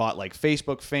and God. he bought, like,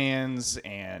 Facebook fans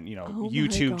and, you know, Oh my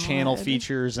YouTube channel God.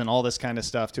 features and all this kind of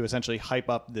stuff to essentially hype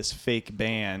up this fake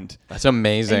band. That's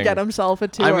amazing. And get himself a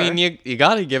tour. I mean, you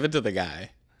got to give it to the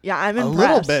guy. yeah, I'm A impressed.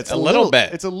 little bit. It's A little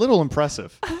bit. It's a little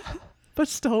impressive. But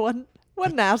still,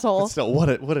 what an asshole. But still, what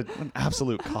an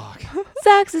absolute cock.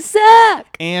 Sucks to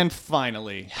suck. And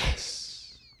finally,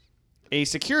 a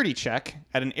security check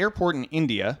at an airport in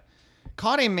India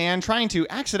caught a man trying to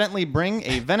accidentally bring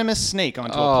a venomous snake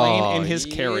onto a plane in his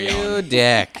carry-on. You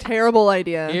dick. Terrible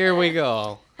idea. Here we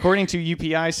go. According to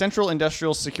UPI, Central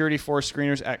Industrial Security Force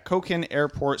screeners at Kokin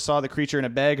Airport saw the creature in a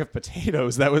bag of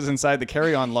potatoes that was inside the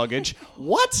carry-on luggage.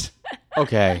 What?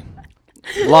 Okay.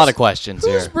 A lot of questions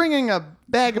Who's here. bringing a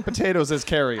bag of potatoes as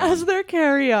carry-on? As their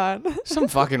carry-on. Some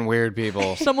fucking weird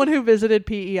people. Someone who visited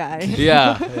PEI.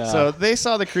 Yeah. So they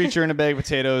saw the creature in a bag of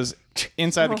potatoes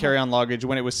inside the carry-on luggage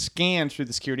when it was scanned through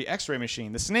the security x-ray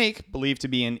machine. The snake, believed to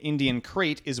be an Indian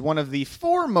crate, is one of the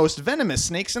 4 most venomous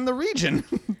snakes in the region.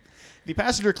 The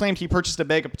passenger claimed he purchased a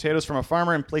bag of potatoes from a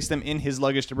farmer and placed them in his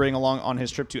luggage to bring along on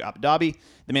his trip to Abu Dhabi.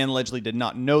 The man allegedly did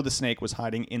not know the snake was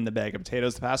hiding in the bag of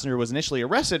potatoes. The passenger was initially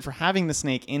arrested for having the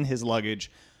snake in his luggage,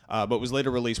 but was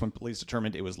later released when police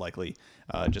determined it was likely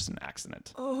just an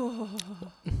accident.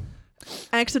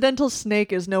 Accidental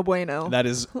snake is no bueno. That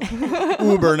is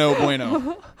uber no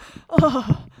bueno.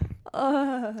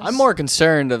 I'm more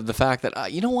concerned of the fact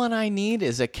that, you know what I need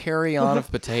is a carry-on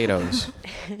of potatoes.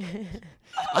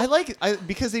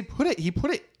 Because he put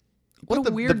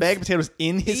the weird bag of potatoes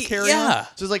in his carry-on. Yeah.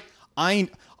 So it's like, I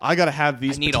gotta have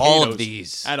these. I need potatoes all of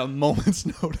these at a moment's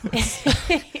notice.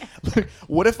 Like,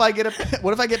 what if I get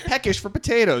peckish for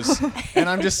potatoes and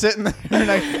I'm just sitting there and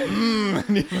I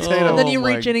need potatoes. And then Oh you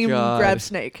my reach in and God. grab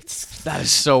snake. That is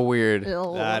so weird.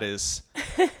 Ew. That is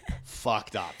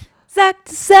fucked up. Suck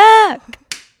to suck.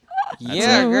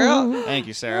 Yeah, girl. Thank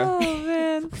you, Sarah, Oh,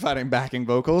 man. for providing backing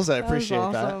vocals. I That was appreciate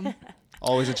awesome. that.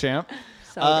 Always a champ.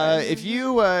 So good. If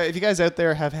you guys out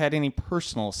there have had any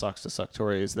personal sucks to suck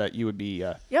stories that you would be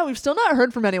Yeah, we've still not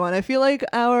heard from anyone. I feel like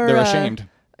our they're ashamed.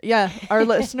 Yeah, our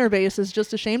listener base is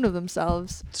just ashamed of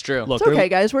themselves. It's true. Look, It's okay,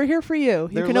 guys. We're here for you. You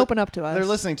they're can li- open up to us. They're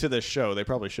listening to this show. They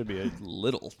probably should be a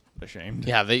little ashamed.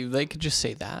 Yeah, they could just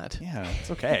say that. Yeah,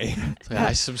 it's okay. It's like,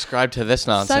 I subscribe to this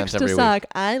nonsense Sucks to every week. suck.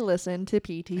 I listen to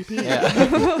PTP.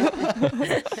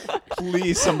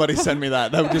 Please, somebody send me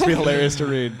that. That would just be hilarious to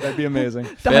read. That'd be amazing. ..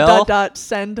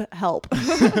 Send help.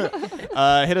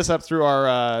 Hit us up through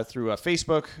our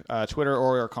Facebook, Twitter,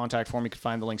 or our contact form. You can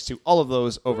find the links to all of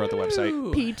those over at the website.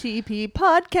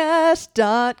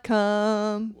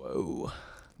 PTPpodcast.com. Whoa.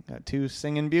 Got 2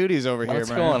 singing beauties over here. What's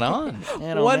Brian. going on?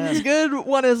 Man, oh, One's man. good,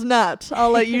 one is not. I'll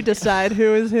let you decide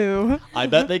who is who. I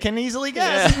bet they can easily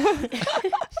guess.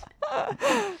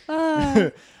 We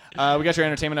got your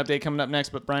entertainment update coming up next,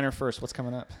 but Briner first, what's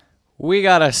coming up? We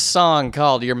got a song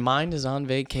called Your Mind is on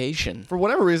Vacation. For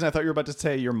whatever reason, I thought you were about to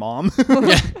say your mom.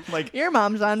 Like, Your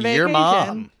mom's on vacation. Your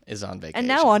mom is on vacation. And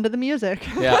now on to the music.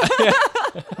 Yeah.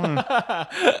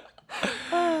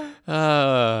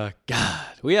 God.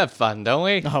 We have fun, don't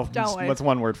we? Oh, Don't we? what's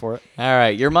one word for it? All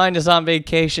right, your mind is on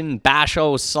vacation. Bash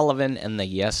O'Sullivan and the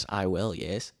Yes I Will,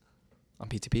 yes, on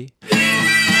PTP.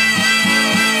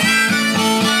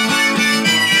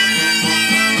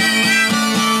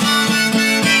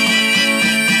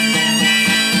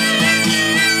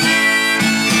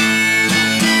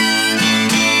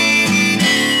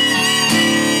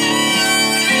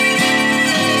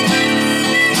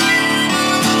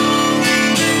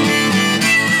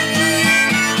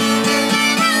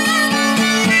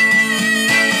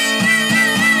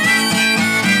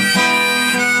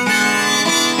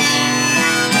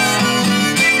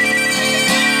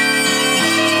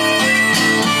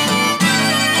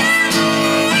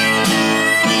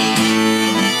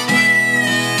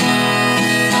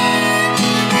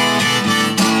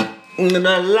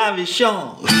 Life is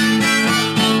short,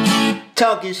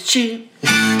 talk is cheap.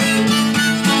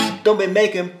 Don't be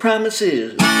making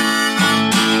promises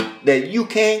that you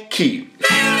can't keep.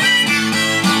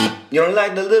 You don't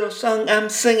like the little song I'm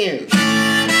singing?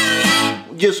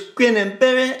 Just grin and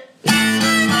bear it.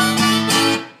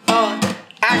 All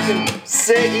I can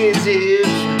say is you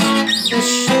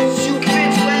fix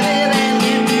well, and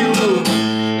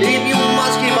if you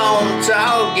must keep on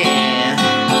talking.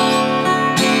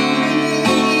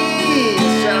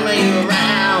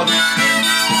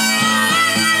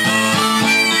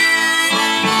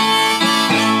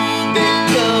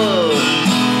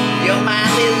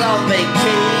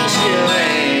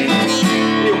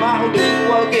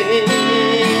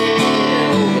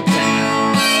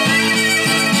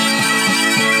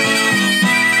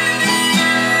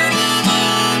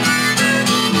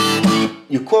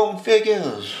 You quoting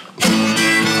figures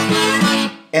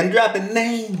and dropping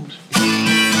names.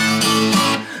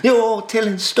 You're all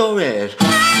telling stories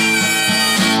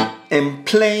and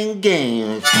playing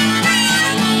games.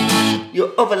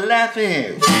 You're over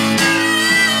laughing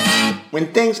when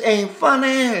things ain't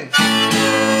funny.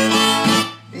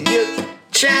 You're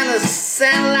trying to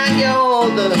sound like you're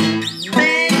the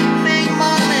big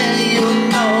money, you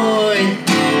know it.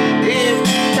 If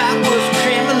talk was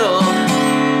criminal,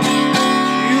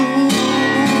 you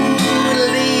would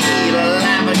lead a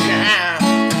life of crime.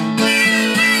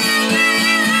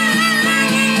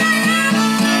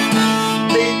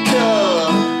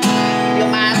 Because your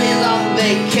mind is on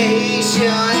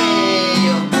vacation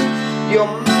and your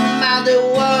mouth is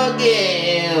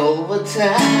working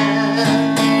overtime.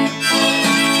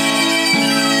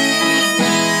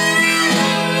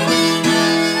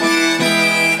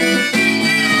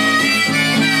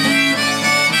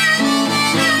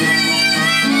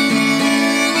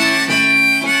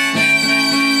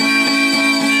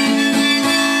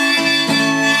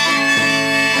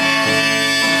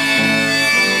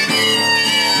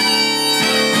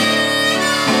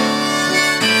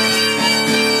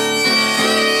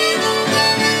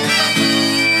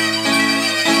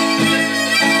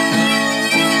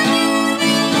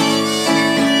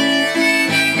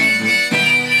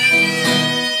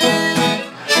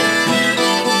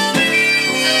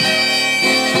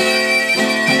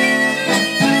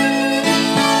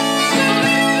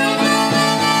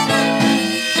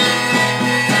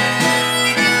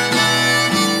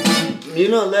 You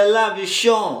know that life is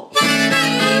short,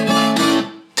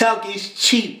 talk is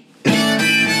cheap.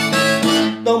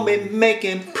 Don't be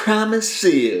making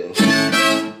promises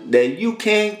that you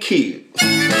can't keep.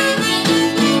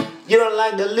 You don't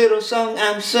like the little song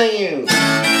I'm singing?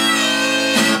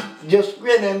 Just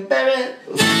grin and bear it.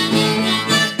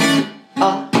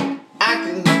 I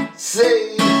can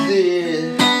say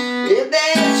this. If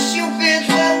that shoe fits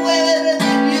well with it,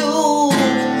 you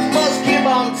must keep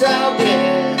on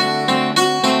talking.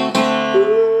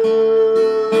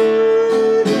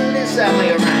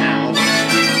 Around.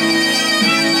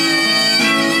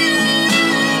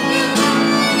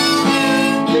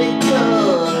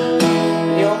 Because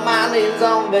your mind is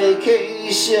on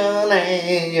vacation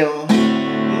and your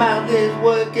mouth is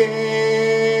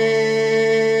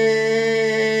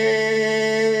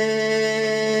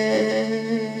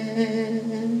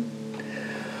working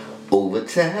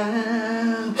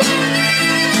overtime.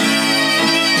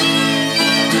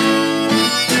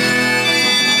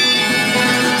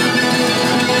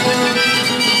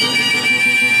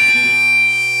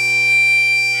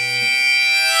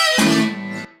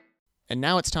 And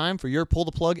now it's time for your Pull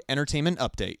the Plug entertainment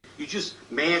update. You're just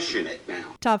mashing it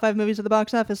now. Top 5 movies at the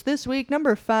box office this week.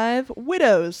 Number 5,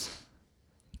 Widows.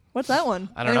 What's that one?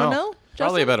 I don't Anyone know. know?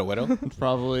 Probably Justin? about a widow. It's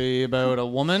probably about a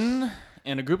woman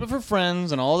and a group of her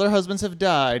friends, and all their husbands have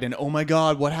died. And oh my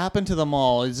God, what happened to them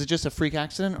all? Is it just a freak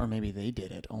accident, or maybe they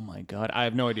did it? Oh my God, I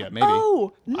have no idea. Maybe.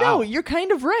 Oh no, Wow. you're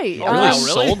kind of right. Oh, really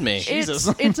really? sold me. Jesus.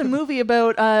 It's a movie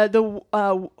about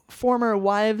the former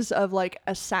wives of like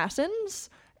assassins.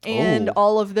 And Oh.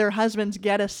 all of their husbands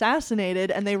get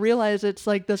assassinated, and they realize it's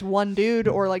like this one dude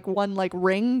or like one like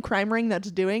crime ring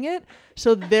that's doing it.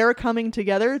 So they're coming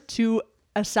together to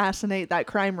assassinate that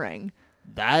crime ring,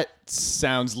 That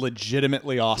sounds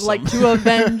legitimately awesome. like to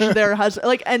avenge their husband.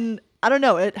 Like, and I don't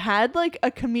know, it had like a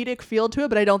comedic feel to it,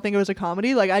 but I don't think it was a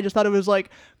comedy. Like, I just thought it was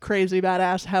like crazy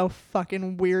badass how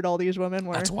fucking weird all these women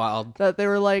were. That's wild. That they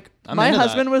were like, I'm my into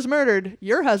husband that. was murdered.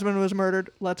 Your husband was murdered.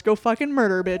 Let's go fucking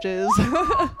murder bitches.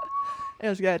 It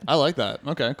was good. I like that.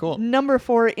 Okay, cool. Number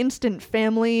 4, Instant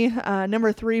Family.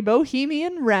 Number 3,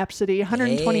 Bohemian Rhapsody.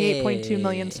 128.2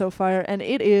 million so far, and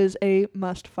it is a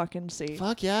must fucking see.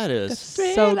 Fuck yeah, it is.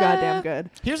 So goddamn good.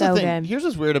 Here's So the thing. good. Here's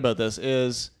what's weird about this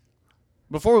is,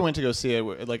 before we went to go see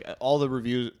it, like all the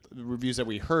reviews that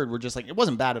we heard were just like it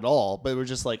wasn't bad at all, but it was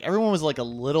just like everyone was like a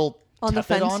little On the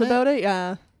tepid fence on about it,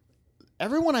 yeah.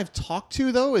 Everyone I've talked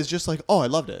to though is just like, oh, I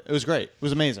loved it. It was great. It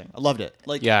was amazing. I loved it.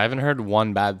 Like, Yeah, I haven't heard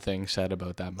one bad thing said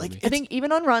about that movie. Like, I think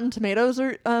even on Rotten Tomatoes,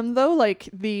 or though, like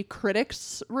the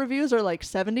critics' reviews are like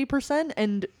 70%,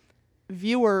 and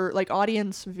viewer like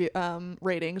audience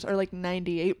ratings are like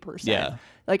 98%. Yeah.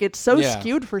 Like it's so Yeah.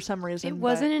 skewed for some reason. It but-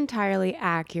 wasn't entirely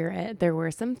accurate. There were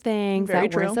some things Very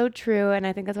that were true. so true, and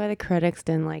I think that's why the critics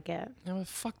didn't like it. Yeah, well,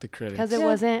 fuck the critics. Because it Yeah.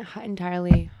 wasn't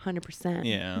entirely 100%.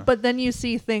 yeah. But then you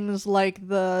see things like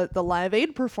the Live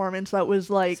Aid performance that was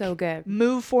like So good.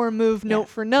 move for move, note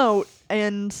for note,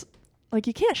 and like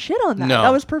you can't shit on that. No.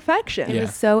 That was perfection. It Yeah.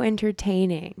 was so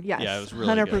entertaining. Yes, Yeah, it was really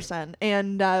good. 100%.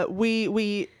 And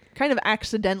we kind of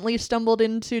accidentally stumbled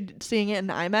into seeing it in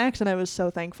IMAX, and I was so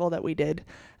thankful that we did.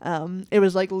 It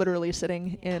was like literally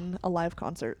sitting in a live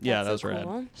concert. Yeah, That's that was so rad.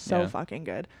 cool. So Yeah. fucking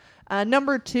good.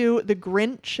 Number 2, The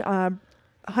Grinch.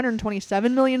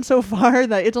 127 million so far.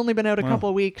 That it's only been out a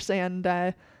couple weeks and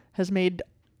has made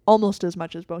almost as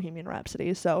much as Bohemian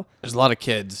Rhapsody. So There's a lot of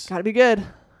kids. gotta be good.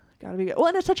 Gotta be good. Well,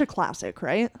 and it's such a classic,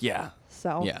 right? Yeah.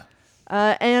 So Yeah.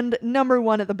 and number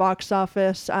 1 at the box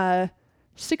office,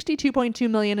 62.2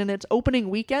 million in its opening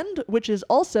weekend, which is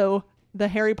also the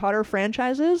Harry Potter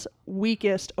franchise's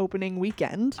weakest opening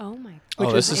weekend. Oh my. Which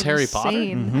Oh, this is Harry Potter?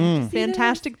 insane.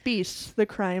 Fantastic Beasts: The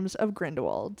Crimes of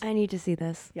Grindelwald. I need to see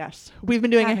this. Yes, we've been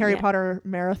doing a Haven't Harry yet. Potter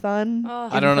marathon. Oh.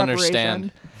 in I don't preparation.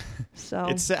 understand. So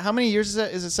It's set, how many years is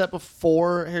that? Is it set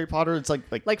before Harry Potter? It's like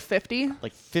like 50.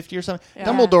 50 or something. Yeah.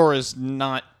 Dumbledore is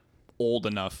not old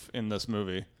enough in this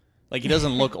movie. Like he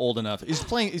doesn't look old enough. He's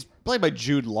played by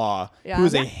Jude Law, Yeah. who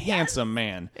is a Yeah. handsome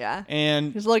man. Yeah.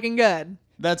 And He's looking good.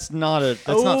 that's not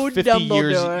Oh, not 50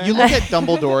 years. Dumbledore. You look at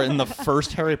Dumbledore in the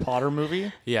first Harry Potter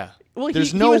movie. Yeah. Well,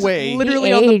 There's he no was way- literally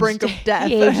He on the aged- brink of death,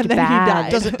 he aged and then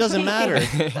bad. he died. Doesn't matter.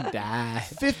 Die.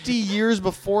 50 years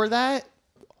before that,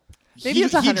 Maybe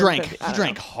it's he 150, I he don't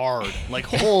drank hard. Like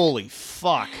holy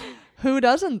fuck. Who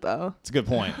doesn't though? It's a good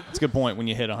point. It's a good point when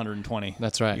you hit 120.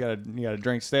 That's right. You gotta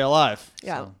drink, to stay alive.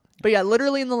 Yeah. So. But yeah,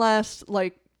 literally in the last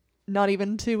like not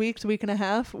even 2 weeks, week and a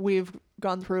half, we've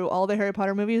gone through all the Harry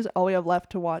Potter movies. All we have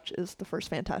left to watch is the first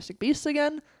Fantastic Beasts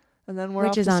again, and then we're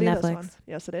Which off is to on see Netflix. this one.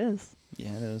 Yes, it is.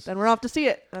 Yeah, it is. Then we're off to see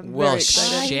it. I'm Well, very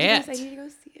excited. shit. I need to go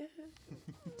see it.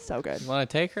 So good. You want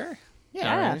to take her?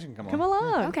 Yeah, right, you can Come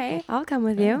along. Okay, I'll come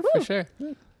with you. For sure.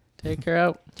 Take her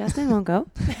out. Justin won't go.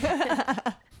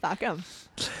 Fuck him.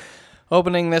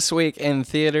 Opening this week in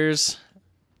theaters,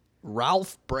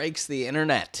 Ralph Breaks the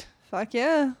Internet. Fuck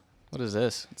yeah. What is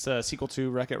this? It's a sequel to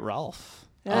Wreck-It Ralph.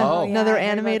 Yeah, Oh. another Yeah, I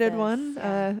heard about animated this. one.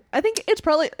 Yeah. I think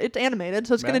it's animated,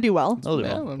 so it's Yeah. gonna do well. Oh,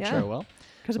 Yeah, well. I'm Yeah. sure it will.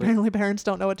 Because apparently parents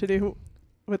don't know what to do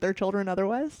with their children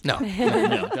otherwise. No.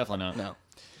 No, definitely not.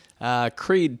 No.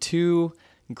 Creed 2,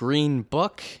 Green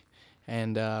Book,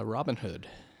 and Robin Hood.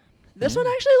 This one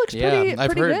actually looks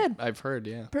I've pretty heard. good. I've heard.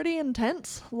 Yeah. Pretty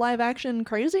intense live action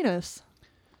craziness.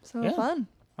 So Yeah. fun.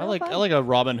 I Real like fun. a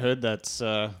Robin Hood that's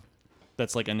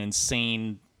like an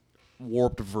insane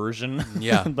warped version.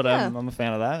 Yeah. But Yeah. I'm a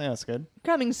fan of that. Yeah, it's good.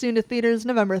 Coming soon to theaters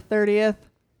November 30th.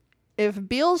 If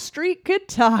Beale Street could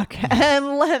talk,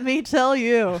 and let me tell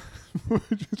you.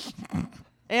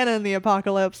 Anna and the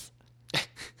Apocalypse.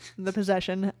 The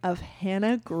Possession of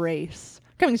Hannah Grace.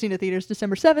 Coming soon to theaters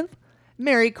December 7th.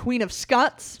 Mary, Queen of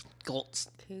Scots.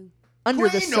 Under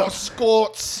the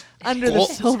Scots. Under the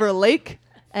Silver Lake.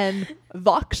 And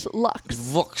Vox Lux.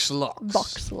 Vox Lux.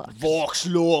 Vox Lux. Vox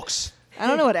Lux. I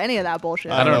don't know what any of that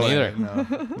bullshit I don't is. either. No,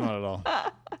 not at all.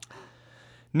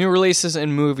 New releases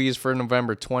in movies for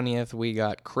November 20th. We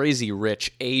got Crazy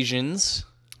Rich Asians.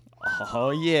 Oh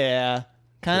yeah.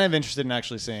 Kind of interested in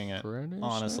actually seeing it.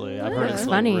 Honestly, I've heard it's Looks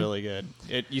like funny. really good.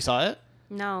 You saw it?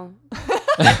 No.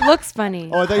 It looks funny.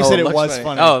 Oh, I thought you said it looks was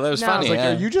funny. Oh, that was No. funny. I was like,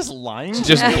 yeah. are you just lying?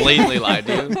 just blatantly lied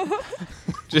to you?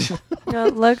 Just No,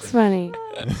 it looks funny.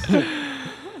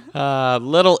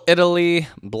 Little Italy,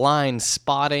 Blind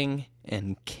Spotting,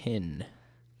 and Kin.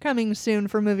 Coming soon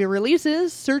for movie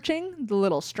releases: Searching, The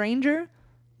Little Stranger,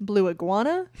 Blue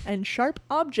Iguana, and Sharp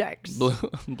Objects.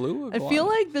 Blue. I feel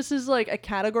like this is like a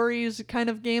categories kind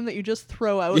of game that you just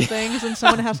throw out things and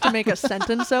someone has to make a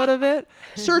sentence out of it.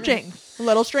 Searching,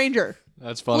 Little Stranger,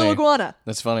 That's Blue funny. Iguana,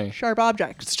 That's funny. Sharp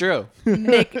Objects. It's true.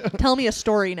 Tell me a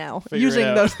story now Figure it using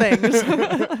out. those things.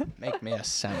 Make me a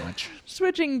sandwich.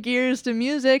 Switching gears to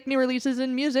music, new releases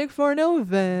in music for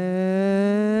November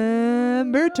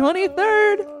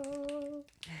 23rd.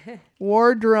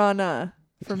 Wardruna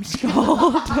from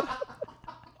Scald.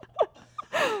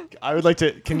 I would like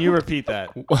to. Can you repeat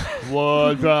that?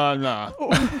 Wardruna.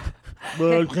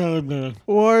 Wardruna.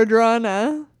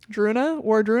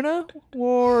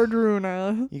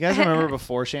 Wardruna. You guys remember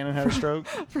before Shannon had a stroke?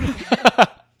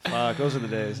 Fuck, those are the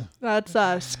days. That's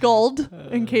Scald,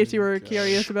 in case you were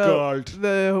curious about Scald.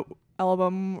 the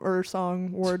album or song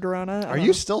Wardruna. Are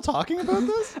you still talking about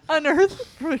this? Unearthed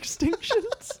from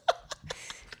Extinctions?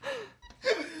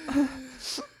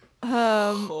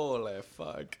 Holy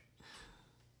fuck.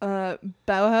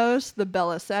 Bauhaus, The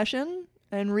Bella Session,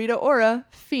 and Rita Ora,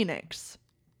 Phoenix.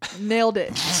 Nailed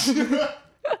it.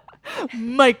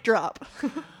 Mic drop.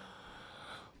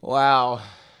 Wow.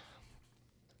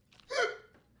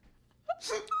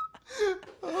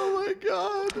 Oh my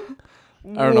god.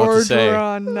 I don't know what to say. Wardruna.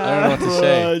 I don't know what to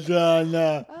say.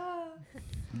 Wardruna.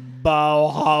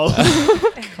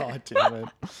 Bauhaus. God damn it.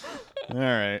 All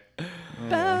right.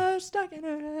 Bow stuck in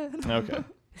her head. Okay.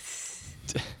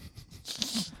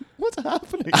 What's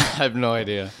happening? I have no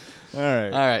idea. All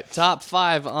right. All right. Top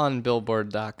 5 on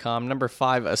Billboard.com. Number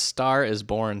 5, A Star Is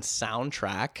Born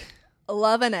soundtrack.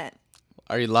 Loving it.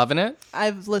 Are you loving it?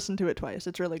 I've listened to it twice.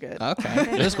 It's really good.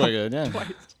 Okay. It is quite good, yeah.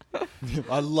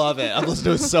 I love it. I've listened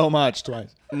to it so much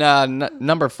twice.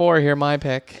 Number 4, here my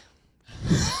pick.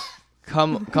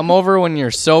 Come over when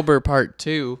you're sober, part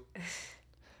 2.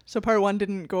 So part 1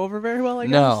 didn't go over very well, I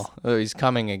guess? No, he's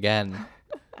coming again.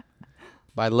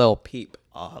 By Lil Peep.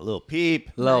 Oh, Lil Peep.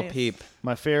 Lil Nice. Peep.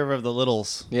 My favorite of the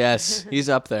littles. Yes, he's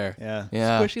up there. Yeah.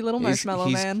 Yeah. Squishy little marshmallow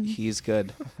man. He's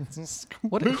good.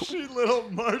 What? little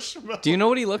marshmallow. Do you know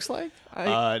what he looks like? No,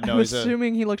 I'm he's a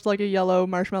assuming he looks like a yellow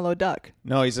marshmallow duck.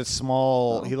 no. He's a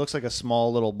small. He looks like a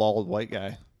small little bald white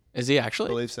guy. Is he I actually?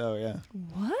 believe so. Yeah.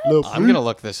 What? I'm gonna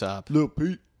look this up. Lil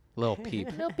Peep. Lil Peep.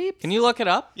 Little peeps. Can you look it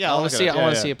up? Yeah, I I'll want look to it see. up. I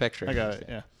want to Yeah, see yeah. a picture. I got it.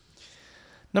 Yeah.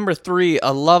 Number 3,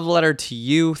 A Love Letter to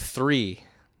You 3.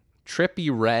 Trippy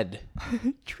Red.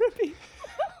 Trippy.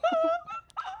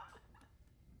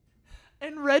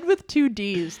 And red with 2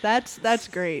 D's. That's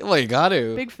great. Well, you got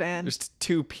to. Big fan. There's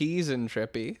 2 P's in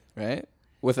Trippy, right?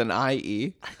 With an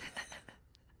IE.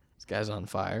 This guy's on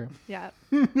fire. Yeah.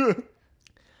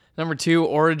 Number 2,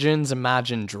 Origins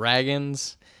Imagine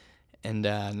Dragons. And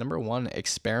number 1,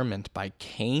 Experiment by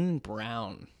Kane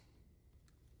Brown.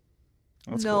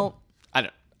 That's no. cool.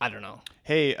 I don't know.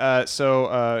 Hey,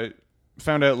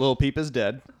 found out Lil Peep is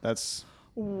dead. That's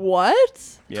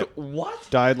What? What?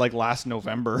 died like last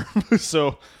November.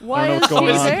 So Why I don't know is what's he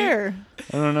going on. there?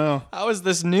 I don't know. How is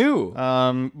this new?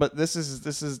 But this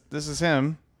is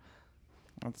him.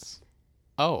 That's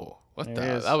Oh, what There the? he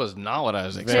is. That was not what I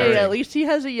was Hey, expecting. at least he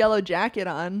has a yellow jacket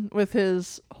on with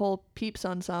his whole Peeps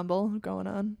ensemble going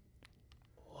on.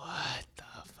 What the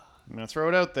fuck? I'm gonna throw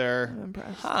it out there. I'm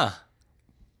impressed. Huh.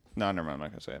 No, never mind. I'm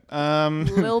not gonna say it. Lil I'm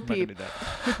not gonna Peep. do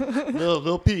that.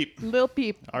 Lil Peep. Lil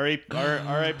Peep.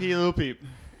 R.I.P. Lil Peep.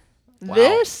 Wow.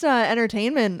 This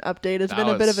entertainment update has That been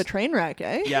a bit was- of a train wreck,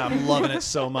 eh? Yeah, I'm loving it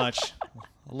so much.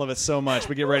 I love it so much.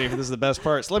 But get ready for this is the best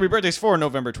part. Celebrity birthdays for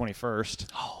November 21st.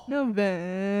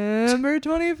 November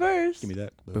 21st. Give me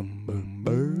that. Boom boom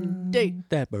boom. Date.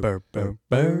 That burr burr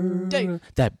burr. Date.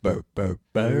 That burr burr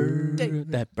burr.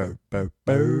 Date. That burr burr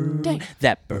burr. Date.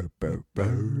 That burr burr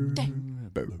burr. Date.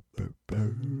 Burr burr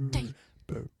burr. Date.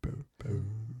 Burr burr burr.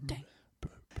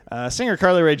 Singer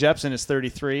Carly Rae Jepsen is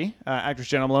 33. Actress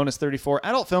Jenna Malone is 34.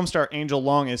 Adult film star Angel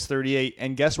Long is 38.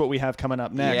 And guess what we have coming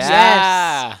up next?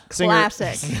 Yeah. Singer-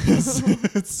 Classic.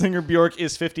 Singer Bjork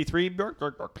is 53.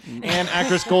 Bjork. And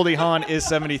actress Goldie Hawn is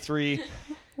 73.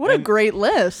 What a great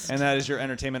list. And that is your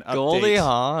entertainment update. Goldie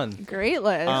Hawn. Great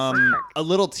list. A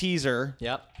little teaser,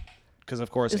 Yep. because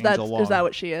of course is that Angel Long. is that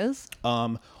what she is?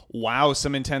 Wow,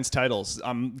 some intense titles.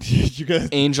 You guys,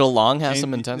 Angel Long has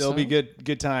some intense. It'll be titles?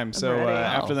 good time. So ready.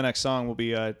 after the next song, we'll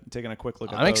be taking a quick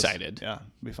look at I'm those. excited. Yeah, it'll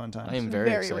be fun times. I am very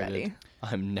Very excited. ready.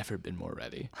 I've never been more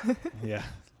ready. Yeah.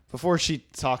 Before she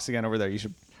talks again over there, you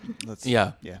should. Let's.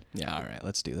 Yeah. Yeah. Yeah. All right.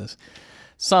 Let's do this.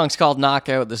 Song's called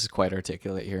Knockout. This is Quite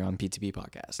Articulate here on PTB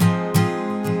Podcast.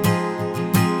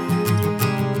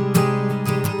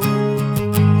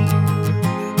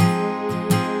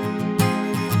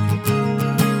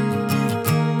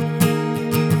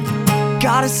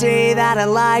 Gotta say that I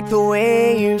like the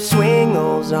way you swing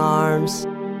those arms.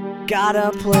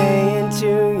 Gotta play into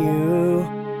you,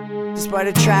 despite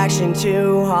attraction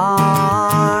to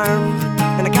harm.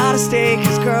 And I gotta stay,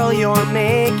 cause girl, you're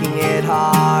making it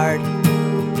hard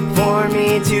for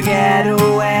me to get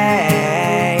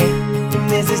away.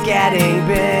 This is getting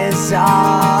bizarre.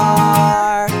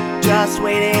 Just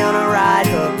waiting on a ride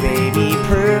hook, baby.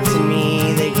 Prove to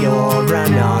me that you're a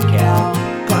knockout.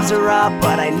 Closer up,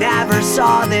 but I never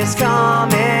saw this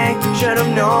coming. Should've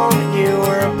known that you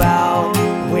were about.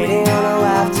 Waiting on a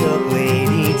left hook,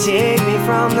 lady. Take me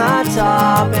from the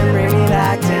top and bring me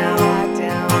back down.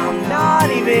 I'm not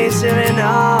evasive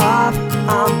enough.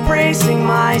 I'm bracing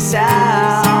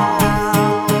myself.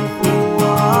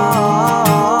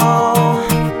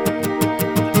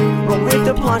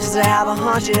 The punches, I have a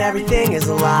hunch that everything is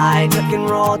a lie. Tuck and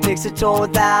roll takes a toll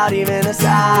without even a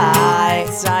sigh.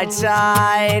 Side,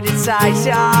 side, it's side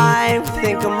time.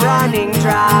 Think I'm running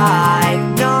dry.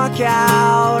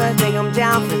 Knockout, I think I'm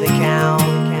down for the count.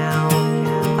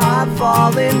 I've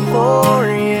fallen for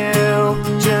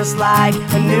you, just like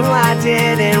I knew I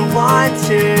didn't want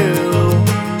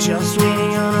to. Just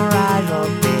waiting on a right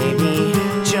hook, baby.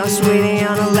 Just waiting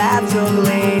on a left hook,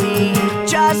 lady.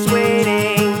 Just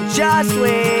waiting. Just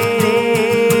waiting,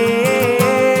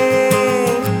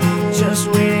 just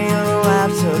waiting on a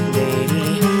left hook,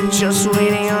 lady. Just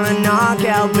waiting on a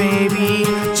knockout, baby.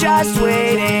 Just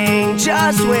waiting,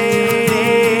 just waiting.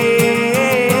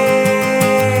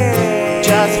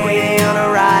 Just waiting on a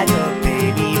right hook,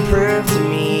 baby. Prove to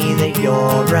me that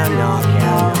you're a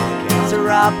knockout. Closer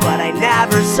up, but I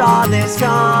never saw this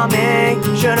coming.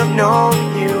 Should've known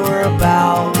you were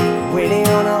about. Waiting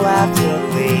on a left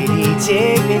hook, lady.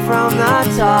 Take me from the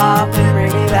top and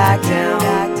bring me back down.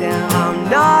 I'm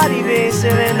not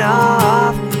evasive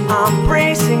enough. I'm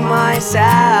bracing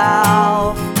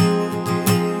myself.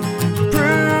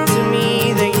 Prove to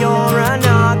me that you're a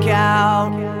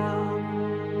knockout.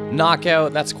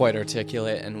 Knockout. That's Quite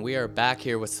Articulate, and we are back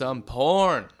here with some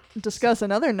porn. Discuss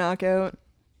another knockout.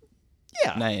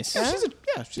 Yeah. Nice. Yeah.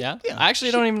 Yeah. I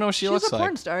actually don't even know what she looks She's a like.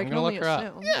 porn star. I I'm can gonna only look her up.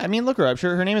 assume. Yeah, I mean, look her up.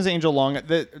 Sure, her name is Angel Long.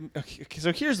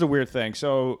 So here's the weird thing.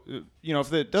 So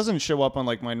if it doesn't show up on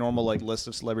like my normal like list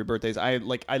of celebrity birthdays, I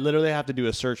literally have to do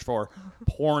a search for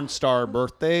porn star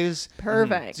birthdays.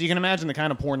 Perfect. So you can imagine the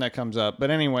kind of porn that comes up.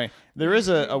 But anyway, there is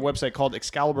a website called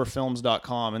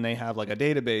ExcaliburFilms.com, and they have like a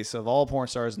database of all porn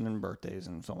stars and their birthdays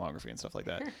and filmography and stuff like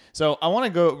that. So I want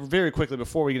to go very quickly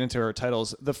before we get into her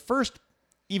titles. The first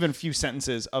even few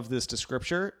sentences of this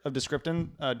description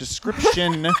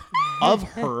of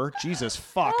her, Jesus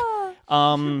fuck,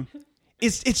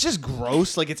 it's just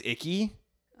gross, like it's icky.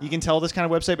 You can tell this kind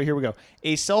of website, but here we go.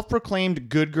 A self-proclaimed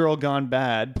good girl gone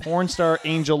bad, porn star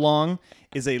Angel Long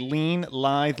is a lean,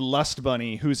 lithe lust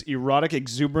bunny whose erotic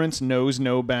exuberance knows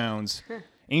no bounds.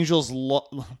 Angel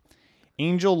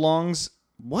Long's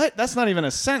what? That's not even a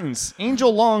sentence.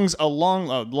 Angel Long's a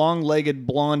long-legged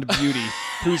blonde beauty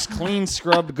whose clean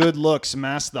scrubbed good looks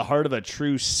mask the heart of a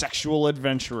true sexual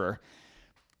adventurer.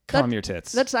 Calm your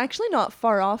tits. That's actually not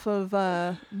far off of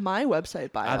my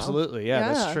website bio. Absolutely,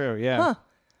 yeah, that's true. Yeah.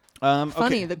 Huh.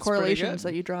 Funny okay. the correlations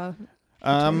that you draw.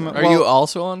 Are you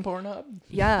also on Pornhub?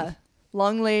 Yeah,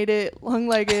 long-legged,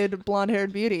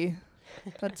 blonde-haired beauty.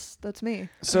 That's me.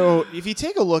 So if you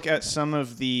take a look at some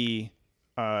of the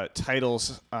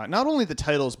titles, not only the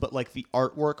titles but like the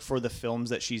artwork for the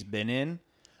films that she's been in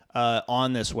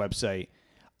on this website,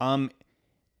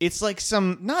 it's like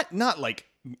some not like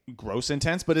gross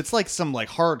intense, but it's like some like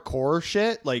hardcore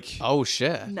shit. Like Oh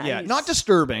shit. Nice. yeah, not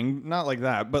disturbing, not like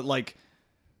that, but like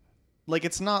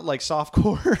it's not like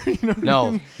softcore. You know what I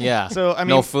No. mean? Yeah. So I mean,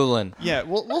 no fooling. yeah,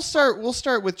 we'll start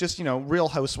with just Real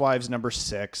Housewives --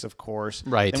 6, of course.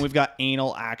 Right. Then we've got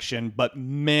anal action, but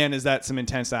man, is that some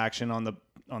intense action on the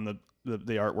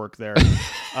artwork there.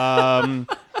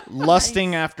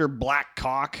 Lusting after black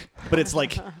cock, but it's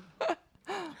like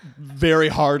very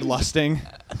hard lusting.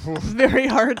 Very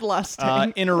hard lusting.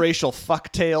 Interracial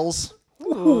fucktails.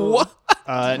 What?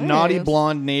 Naughty Nice.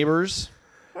 blonde neighbors.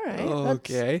 All right.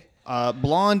 Okay.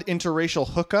 Blonde interracial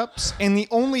hookups, and the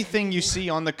only thing you see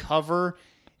on the cover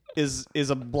is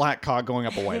a black cock going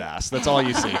up a white ass. That's all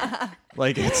you see.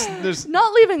 Like there's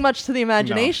Not leaving much to the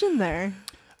imagination there.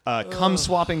 cum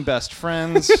swapping best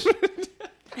friends.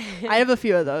 I have a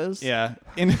few of those. Yeah.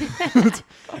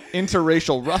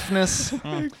 Interracial roughness.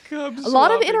 A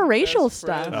lot of interracial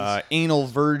stuff. Anal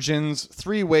virgins.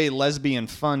 3-way lesbian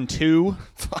fun 2.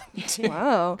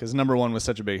 Wow. Because number 1 was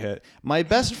such a big hit. My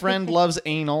best friend loves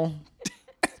anal.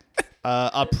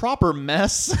 A proper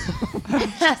mess.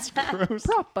 That's gross.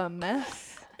 Proper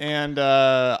mess. And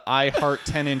I Heart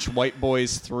 10-inch White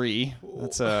Boys 3.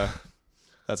 That's a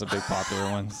big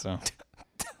popular one. So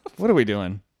what are we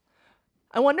doing?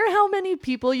 I wonder how many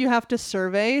people you have to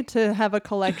survey to have a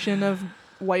collection of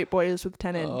white boys with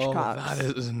 10-inch cocks.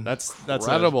 That is That's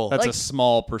incredible. That's Like, a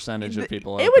small percentage of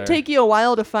people. It would take you a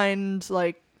while to find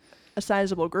like a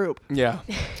sizable group, Yeah.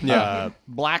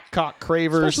 Black cock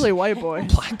cravers. especially white boy.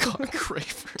 Black cock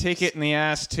craver. Take it in the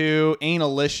ass 2.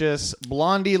 Analicious.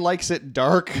 Blondie likes it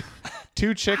dark.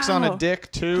 2 chicks on a Wow. dick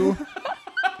 2.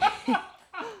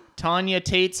 Tanya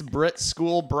Tate's Brit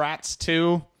School Brats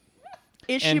 2.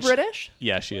 Is she And British?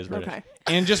 Yeah, she is British. Okay.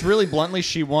 And just really bluntly,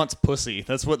 she wants pussy.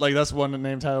 That's one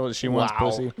name title is she wants Wow.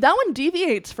 pussy. That one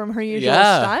deviates from her usual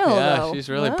Yeah, style, yeah, though. she's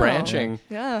really Wow. branching.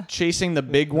 Yeah. Chasing the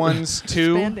big ones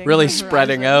 2. Expanding Really her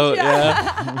spreading horizons.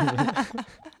 out. Yeah.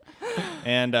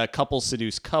 And couples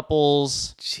seduce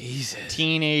couples. Jesus.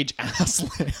 Teenage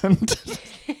Assland.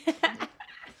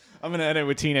 I'm gonna edit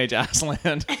with Teenage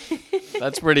Assland.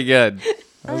 That's pretty good.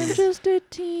 I'm just a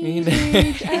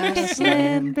teenage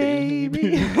Aslan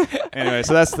baby. Anyway,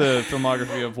 so that's the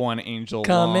filmography of one Angel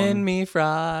Come Long. in me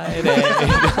Friday.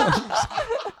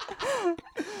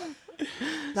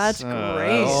 That's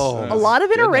great. Oh, a lot of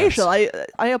goodness. interracial.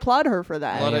 I applaud her for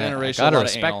that. A lot of Yeah, interracial, Gotta a lot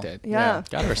of respect anal. it. Yeah.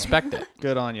 Gotta respect it.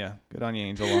 Good on you. Good on you,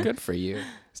 Angel Long. Good for you.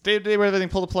 Stay up to date with everything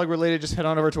Pull the Plug related. Just head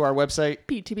on over to our website.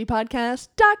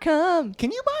 PTBpodcast.com.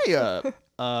 Can you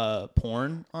buy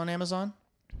porn on Amazon?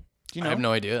 Do you know? I have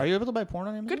no idea. Are you able to buy porn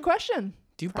on Amazon? Good question.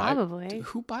 Do you buy? Probably.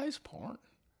 Who buys porn?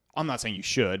 I'm not saying you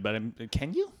should, but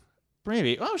can you?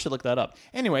 Maybe. Oh, I should look that up.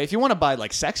 Anyway, if you want to buy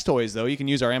like sex toys, though, you can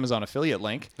use our Amazon affiliate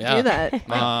link. Yeah. Do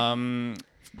that.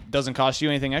 Doesn't cost you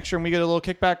anything extra, and we get a little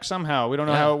kickback somehow. We don't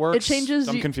know how it works. It changes.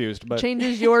 I'm confused, but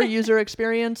changes your user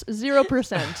experience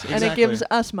 0%, and it Exactly. gives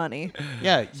us money.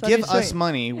 yeah, that'd give be us sweet.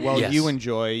 money while Yes. you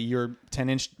enjoy your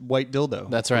 10-inch white dildo.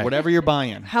 That's or right. whatever you're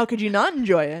buying. How could you not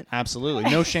enjoy it? Absolutely.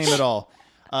 No shame at all.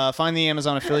 Find the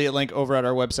Amazon affiliate link over at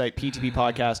our website,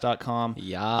 ptppodcast.com.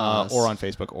 Yes. Or on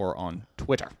Facebook or on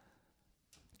Twitter.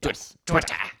 Yes.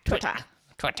 Twitter. Twitter.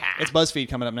 It's BuzzFeed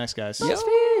coming up next, guys.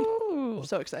 BuzzFeed. I'm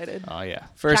so excited. Oh, yeah.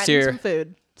 First Chatting here. some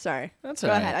food. Sorry. That's Go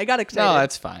all right. ahead. I got excited. No,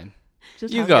 that's fine.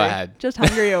 Just you hungry. go ahead. Just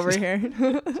hungry over here.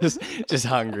 Just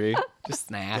hungry. Just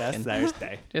snacking.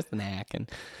 Thursday. Just snacking.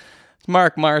 It's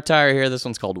Mark Martire here. This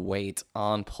one's called Wait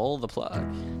on Pull the Plug.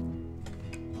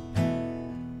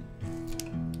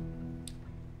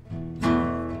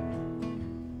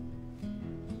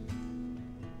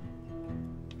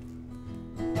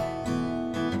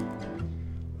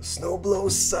 The snow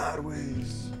blows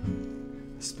sideways.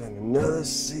 I spend another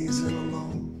season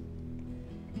alone.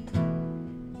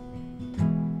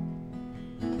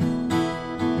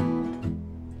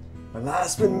 My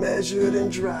life's been measured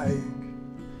and drying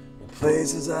in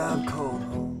places I've called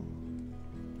home.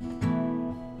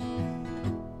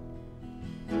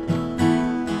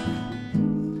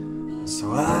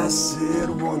 So I sit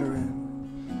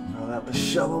wondering, I'll have to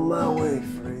shovel my way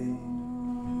free.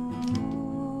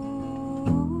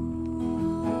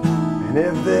 And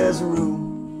if there's room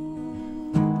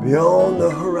beyond the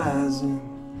horizon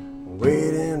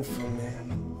waiting for me,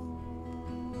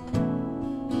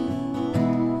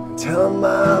 tell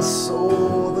my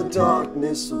soul the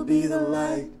darkness will be the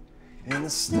light, in the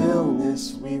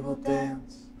stillness we will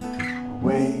dance,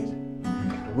 wait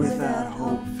without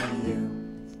hope for you.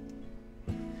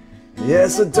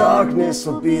 Yes, the darkness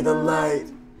will be the light,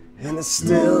 in the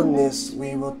stillness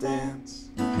we will dance,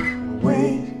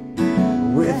 wait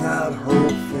without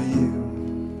hope for you.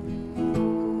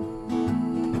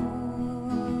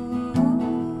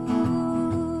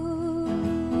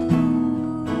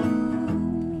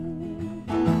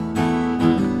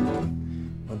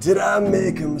 Or did I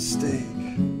make a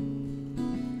mistake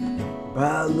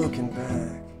by looking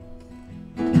back?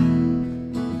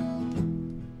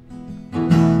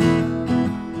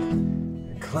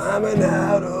 And climbing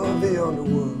out of the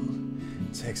underworld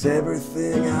takes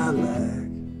everything I lack.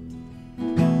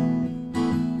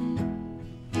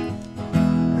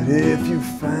 But if you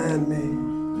find me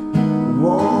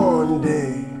one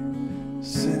day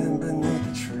sitting beneath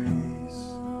the trees,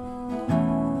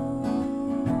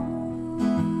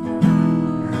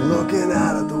 looking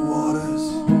out at the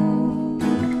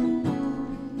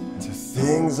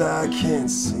things I can't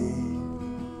see.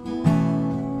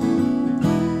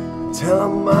 Tell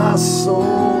my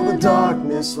soul the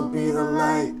darkness will be the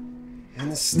light. In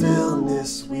the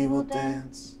stillness we will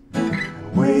dance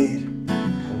and wait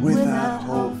without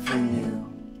hope for you.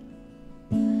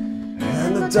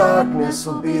 And the darkness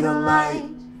will be the light.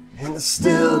 In the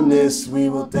stillness we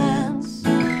will dance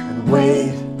and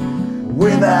wait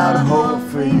without hope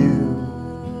for you.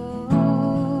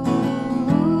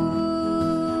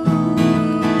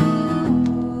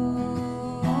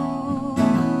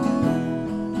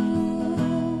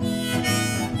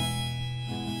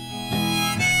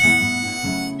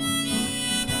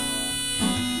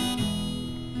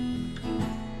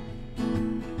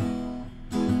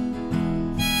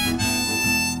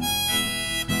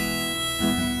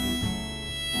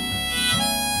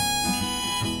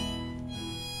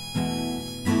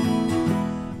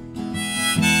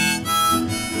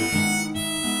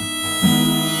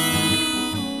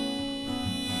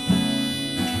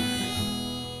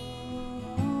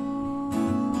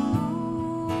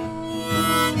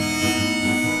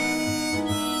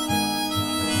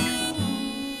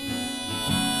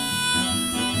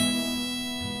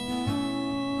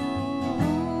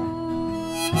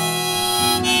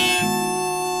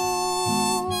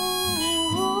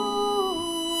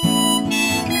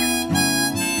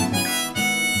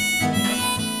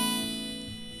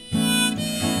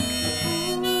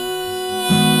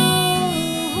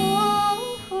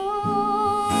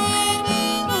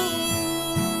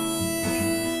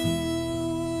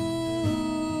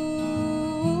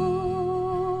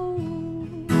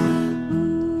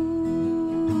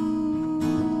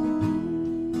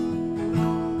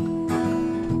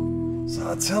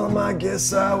 I tell him I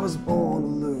guess I was born to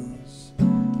lose,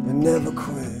 but never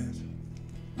quit.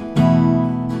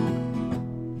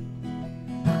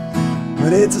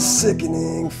 But it's a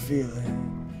sickening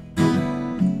feeling,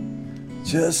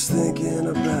 just thinking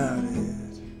about it.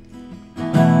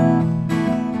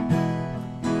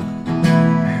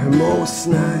 And most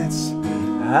nights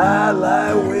I lie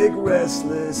awake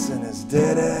restless and as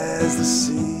dead as the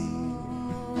sea.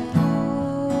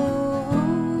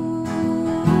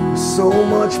 So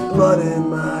much blood in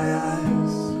my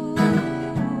eyes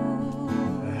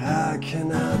that I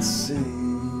cannot see.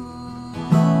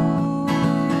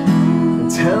 And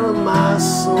telling my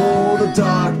soul the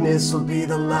darkness will be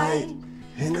the light.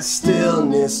 In the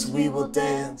stillness we will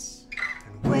dance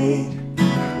and wait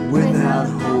without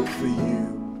hope for you.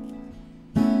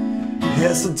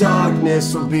 Yes, the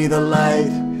darkness will be the light.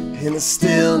 In the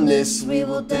stillness we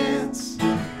will dance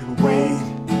and wait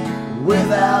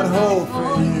without hope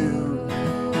for you.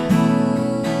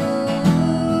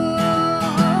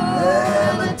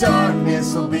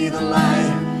 Darkness will be the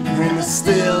light. In the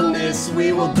stillness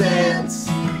we will dance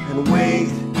and wait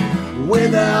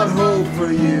without hope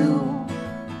for you.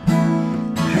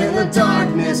 And the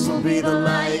darkness will be the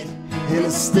light. In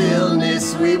the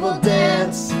stillness we will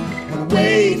dance and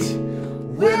wait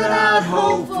without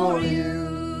hope for you.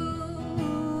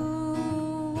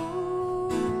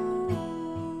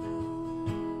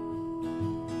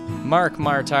 Mark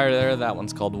Martyr there. That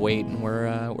one's called Wait, and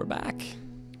we're back.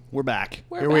 We're back.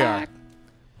 We're Here back.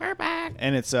 We're back.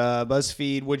 And it's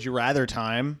BuzzFeed Would You Rather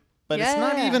time. But it's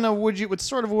not Yeah. even a would you. It's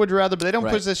sort of a would you rather, but they don't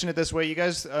Right. position it this way. You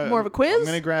guys, More of a quiz? I'm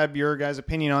gonna grab your guys'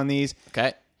 opinion on these.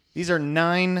 Okay. These are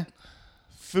 9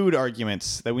 food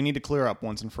arguments that we need to clear up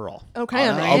once and for all. Okay,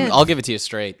 I'm in. I'll give it to you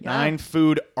straight. 9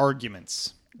 food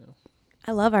arguments.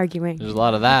 I love arguing. There's a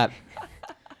lot of that.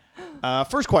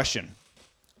 First question: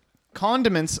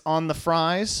 condiments on the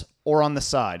fries or on the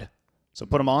side? So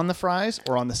put them on the fries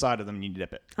or on the side of them and you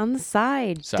dip it. On the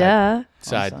side. Side. Duh.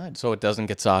 Side, so it doesn't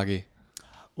get soggy.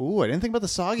 Ooh, I didn't think about the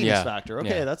sogginess Yeah. factor.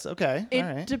 Okay, Yeah. that's okay. It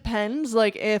all right. depends.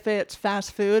 Like if it's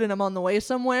fast food and I'm on the way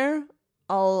somewhere,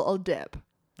 I'll dip.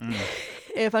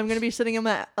 If I'm gonna be sitting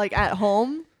at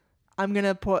home, I'm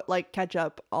gonna put like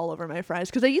ketchup all over my fries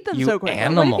because I eat them You so quick.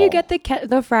 animal. What if you get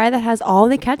the fry that has all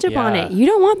the ketchup on Yeah. it? You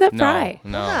don't want that No, fry.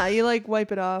 no. Yeah, you like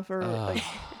wipe it off or like.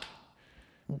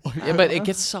 Yeah, but it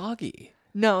gets soggy.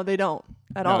 No, they don't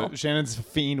at No, all. Shannon's a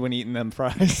fiend when eating them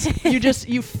fries.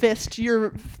 You fist your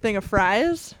thing of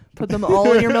fries, put them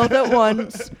all in your mouth at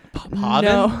once. Pardon?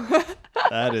 No,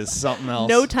 That is something else.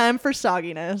 no time for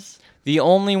sogginess. The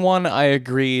only one I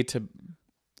agree to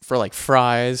for like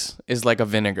fries is like a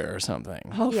vinegar or something,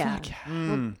 Oh Yeah.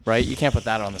 fuck. right? You can't put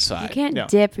that on the You side. can't No.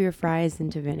 dip your fries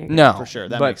into vinegar. No, For sure.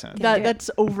 That but makes sense. That's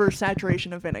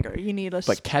oversaturation of vinegar. You need a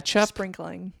But ketchup?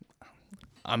 sprinkling.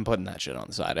 I'm putting that shit on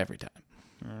the side every time.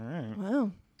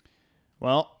 Wow.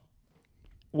 Well,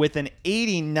 with an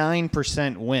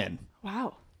 89% win,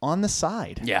 Wow. on the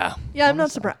side. Yeah. Yeah, I'm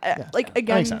not surprised. Like, that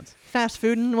again, makes sense. fast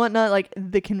food and whatnot, like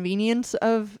the convenience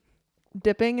of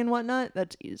dipping and whatnot,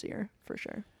 that's easier for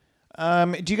sure.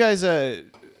 Do you guys,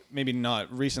 maybe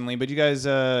not recently, but do you guys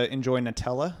enjoy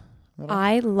Nutella?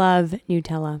 I love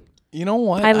Nutella. You know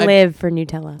what? I live for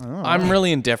Nutella. I'm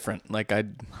really indifferent. Like I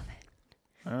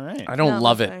All right. don't Not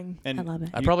love my it. thing. And I love it.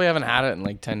 I probably haven't had it in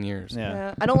like 10 years. Yeah.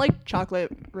 Yeah, I don't like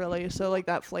chocolate really, so like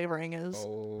that flavoring is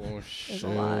Oh a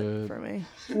lot for me.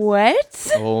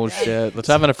 What? Oh shit. Let's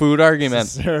have a food argument.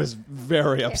 Sarah's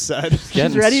very upset.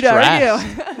 Getting ready to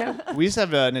stressed. argue. We used to have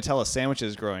Nutella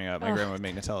sandwiches growing up. My grandma would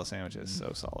make Nutella sandwiches.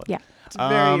 So solid. Yeah. It's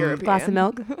very European. Glass of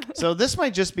milk. So this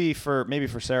might just be for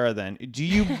Sarah then. Do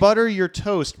you butter your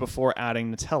toast before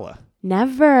adding Nutella?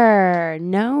 Never.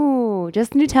 No.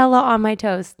 Just Nutella on my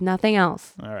toast. Nothing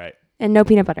else. All right. And no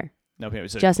peanut butter. No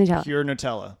peanut. So Just Nutella. Pure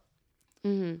Nutella.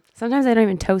 Hmm. Sometimes I don't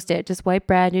even toast it. Just white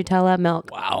bread, Nutella, milk.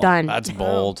 Wow. Done. That's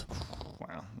bold.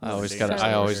 Wow. I always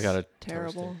Sounds gotta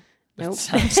terrible. Nope.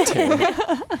 Sounds terrible.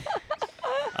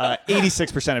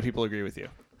 86% of people agree with you.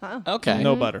 Okay.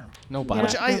 No butter. No butter.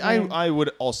 Which Yeah. I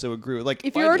would also agree with. Like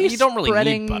If you're Well, already you don't really need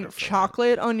spreading butter for that.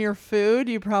 chocolate on your food,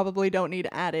 you probably don't need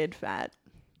added fat.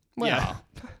 yeah.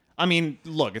 I mean,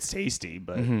 look, it's tasty,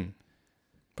 but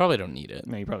Probably don't need it.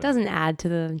 no, you probably Doesn't add to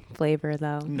the flavor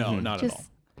though. No, not Just at all.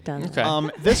 doesn't.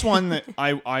 Okay. This one that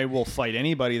I will fight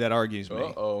anybody that argues me.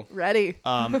 Uh-oh. Ready?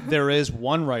 There is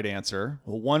one right answer,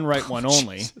 one right one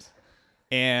only.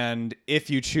 And if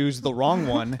you choose the wrong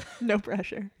one, No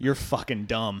pressure. you're fucking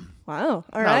dumb. Wow.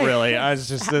 All Not right. really. I was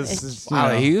just this is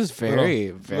Wow, he was little-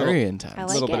 very intense. I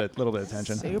like little it. bit of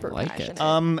attention. Super like it.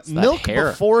 passionate. that Milk hair.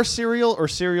 before cereal or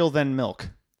cereal then milk?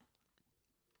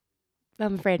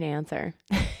 I'm afraid to answer.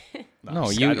 No, I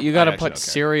you got to actually put don't care.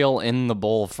 cereal in the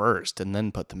bowl first and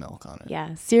then put the milk on it.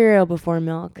 Yeah, cereal before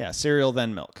milk. Yeah, cereal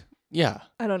then milk. Yeah.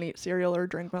 I don't eat cereal or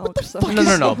drink milk. So.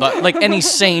 No. But like any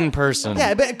sane person.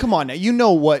 Yeah, but come on now. You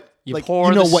know what You like pour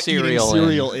you know the what cereal eating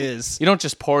cereal in. is. You don't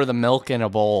just pour the milk in a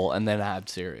bowl and then add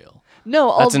cereal. No,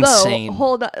 That's although insane.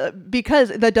 hold on, because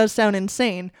that does sound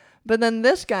insane. But then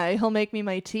this guy, he'll make me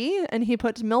my tea, and he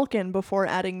puts milk in before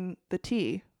adding the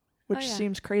tea, which yeah.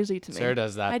 seems crazy to me. Sarah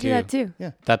does that I too. do that too.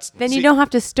 Yeah. That's Then you don't have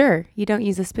to stir. You don't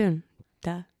use a spoon.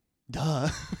 Duh. Duh.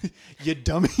 You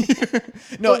dummy.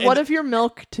 No, But what and- if your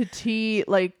milk to tea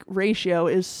like ratio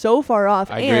is so far off,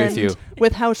 I agree with and you.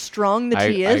 with how strong the I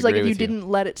tea is, like agree if you with you. didn't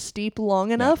let it steep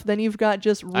long enough, then you've got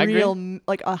just I agree. real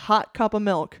like a hot cup of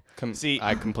milk. See,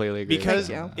 I completely agree. because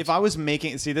Thank you. if I was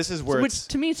making this is where Which it's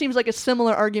to me seems like a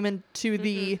similar argument to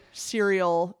the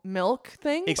cereal milk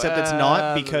thing. except it's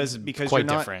not because quite you're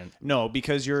not different. No,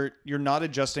 because you're not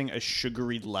adjusting a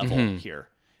sugary level Mm-hmm. here.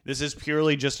 This is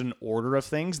purely just an order of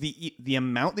things. The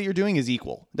amount that you're doing is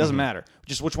equal. It doesn't matter.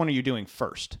 Just which one are you doing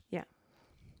first? Yeah.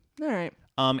 All right.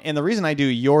 And the reason I do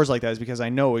yours like that is because I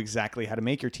know exactly how to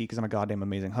make your tea because I'm a goddamn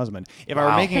amazing husband. If I were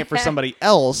Wow. making it for somebody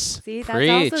else, See, that's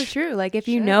also Preach. true. Like if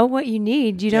you know what you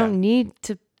need, you don't need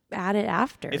to add it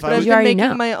after. If But I I've was- been you already making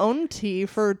know. my own tea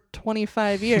for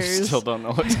 25 years, Still don't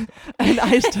know what. and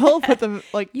I still put them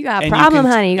like You got a and problem,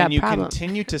 you honey. You got and a you problem.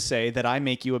 continue to say that I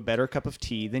make you a better cup of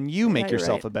tea than you make Right,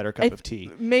 yourself right. a better cup of tea.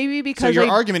 maybe So because your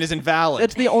argument is invalid.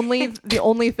 it's the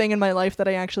only thing in my life that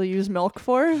I actually use milk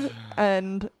for,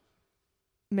 and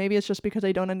maybe it's just because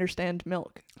I don't understand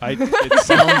milk. It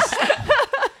sounds.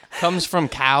 Comes from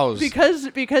cows.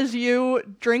 Because you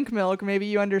drink milk, maybe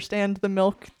you understand the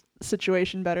milk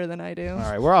situation better than I do. All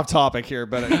right, we're off topic here,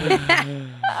 but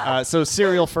so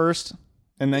cereal first,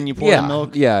 and then you pour yeah, the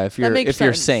milk. yeah. If you're makes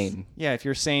you're sense. sane. Yeah, if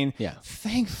you're sane. Yeah.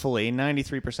 Thankfully,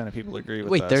 93% of people agree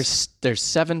with Wait, us. there's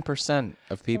 7%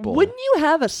 of people. Wouldn't you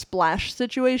have a splash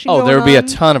situation? Oh, going there would be a on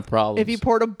ton of problems. if you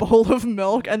poured a bowl of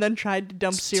milk and then tried to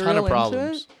dump cereal ton of into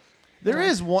problems. it.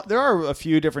 There are a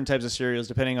few different types of cereals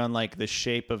depending on like the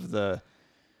shape of the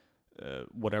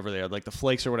whatever they are, like the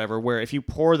flakes or whatever, where if you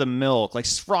pour the milk, like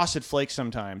Frosted Flakes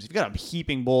sometimes, if you got a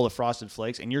heaping bowl of Frosted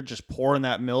Flakes and you're just pouring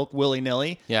that milk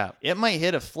willy-nilly, Yeah. it might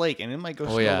hit a flake and it might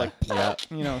go yeah. like, Yeah.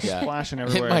 Yeah. splashing It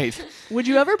everywhere. might. Would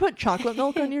you ever put chocolate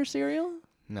milk on your cereal?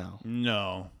 No.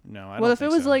 No, I don't Well, if it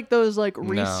think was so. like those like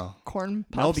Reese No. corn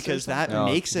puffs. No, or because that something.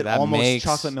 No, makes it that almost makes-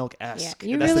 chocolate Yeah, milk-esque.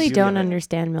 you That's the really beauty don't of it.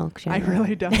 understand milk, I Shannon.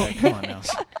 really don't. Come on now.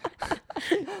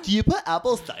 Do you put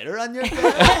apple cider on your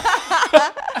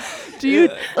Do you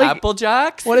like? Apple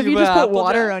Jacks? What if you just put Apple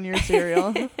water Jack? on your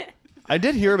cereal? I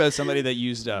did hear about somebody that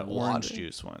used orange Water.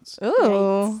 juice once.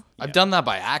 Ooh. I've done that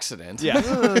by accident. Yeah.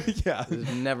 Yeah.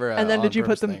 It's never. And then did you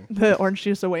put thing. the orange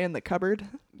juice away in the cupboard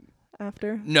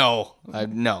after? No, I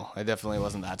definitely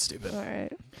wasn't that stupid. All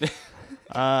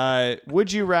right.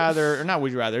 Would you rather, or not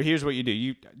would you rather, here's what you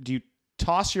do. Do you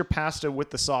toss your pasta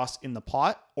with the sauce in the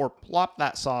pot or plop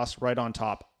that sauce right on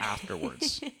top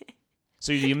afterwards?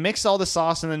 So you mix all the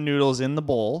sauce and the noodles in the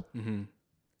bowl,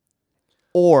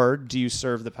 or do you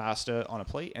serve the pasta on a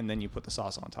plate and then you put the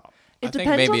sauce on top? It I think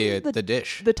depends maybe on the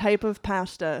dish. the type of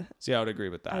pasta. See, I would agree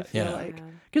with I that. feel Yeah. like,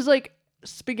 because like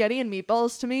spaghetti and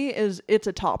meatballs to me it's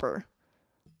a topper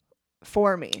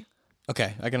for me.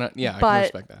 Okay, I can can But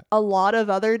respect that. a lot of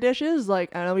other dishes,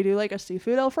 like I don't know, we do like a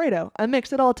seafood Alfredo. I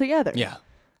mix it all together. Yeah,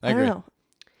 I I agree. don't know.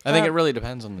 I think it really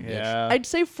depends on the dish. Yeah. I'd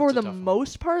say for It's a the tough one.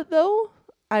 most part, though,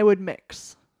 I would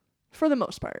mix. For the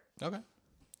most part. Okay.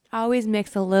 I always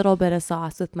mix a little bit of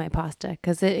sauce with my pasta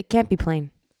because it can't be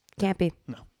plain. Can't be.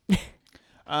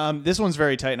 This one's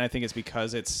very tight, and I think it's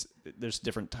because there's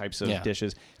different types of Yeah.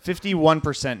 dishes.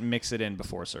 51% mix it in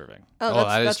before serving. Oh, Oh,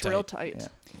 that is that's real tight. tight.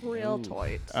 Real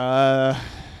tight.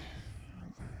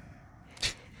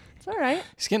 It's all right.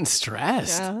 He's getting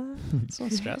stressed. Yeah. It's so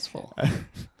stressful. I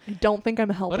don't think I'm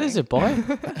helping. What is it, boy?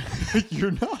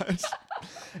 You're not.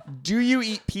 Do you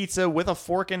eat pizza with a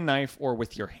fork and knife or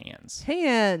with your hands?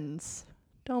 Hands.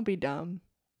 Don't be dumb.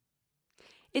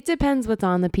 It depends what's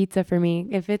on the pizza for me.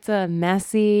 If it's a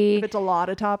messy, If it's a lot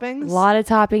of toppings. lot of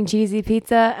topping, cheesy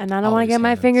pizza, and I don't want Always to get my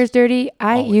hands. fingers dirty,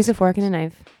 I Always use a fork and a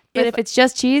knife. But If- if it's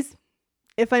just cheese,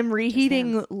 If I'm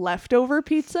reheating hands. leftover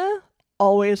pizza,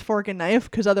 always fork and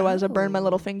knife, because otherwise I burn my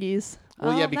little fingies.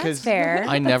 Well, Oh, yeah, that's because fair.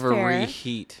 I That's never fair.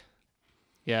 reheat.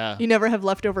 Yeah. You never have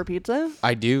leftover pizza?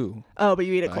 I do. Oh, but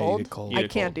you eat it I eat cold? it cold. I Eat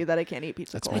it can't cold. do that. I can't eat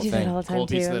pizza That's I my cold. do that thing. all the time Cold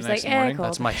too. pizza I the was next like, morning? cold.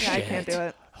 That's my Yeah, shit. I can't do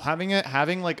it.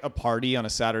 Having like a party on a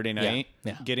Saturday night,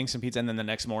 Yeah. getting some pizza, and then the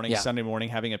next morning, Yeah. Sunday morning,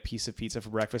 having a piece of pizza for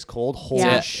breakfast cold. Holy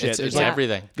Yeah. shit! It's there's Yeah.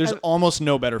 everything. there's almost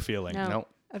no better feeling. No. Nope.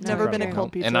 I've No, never been a no.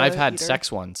 cold pizza And I've had eater.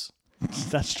 sex ones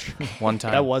That's true. one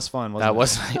time. That was fun. Wasn't That it?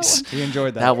 was nice. We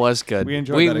enjoyed that. That was good. We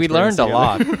enjoyed we that we learned a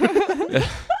lot. experience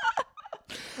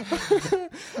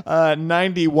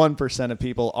 91% of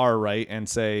people are right and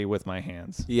say with my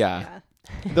hands. Yeah.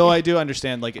 Though I do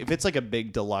understand, like if it's like a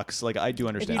big deluxe, like I do If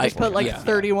understand. you just put like yeah.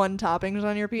 31 toppings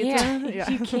on your pizza. Yeah,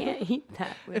 you can't eat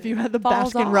that. If you had the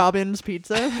Falls Baskin off. Robbins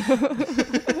pizza.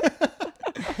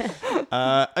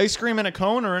 Ice cream in a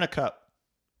cone or in a cup?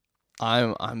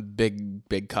 I'm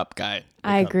big cup guy.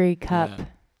 I agree. Cup. Yeah.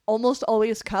 Almost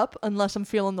always cup unless I'm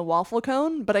feeling the waffle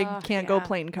cone, but I Oh, can't go yeah.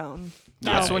 plain cone.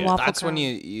 That's No, when waffle that's when cone.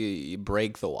 you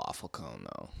break the waffle cone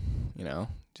though. You know,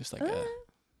 just like a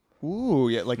Ooh,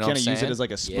 yeah, like Know kind what of I'm use it saying? as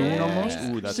like a spoon Yeah. almost.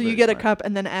 Ooh, that's So you very get a smart. cup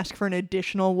and then ask for an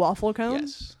additional waffle cone?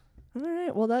 yes. All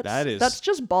right, well That that's is-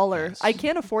 just baller. yes. I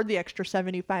can't afford the extra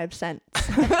 75 cents.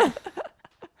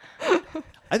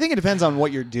 I think it depends on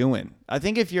what you're doing. I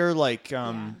think if you're like,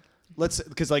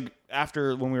 because like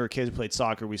after when we were kids, we played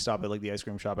soccer. We stopped at like the ice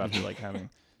cream shop after like having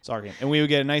soccer game, and we would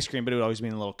get an ice cream, but it would always be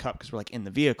in a little cup because we're like in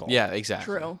the vehicle. Yeah,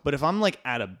 exactly. True. But if I'm like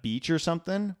at a beach or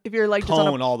something, If you're like just on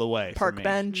cone a all the way. for park me.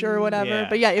 bench or whatever. Yeah,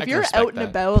 But yeah, I if can you're respect out and that.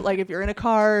 about, like if you're in a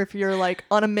car, if you're like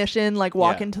on a mission, like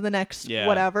walking Yeah. to the next Yeah.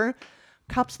 whatever,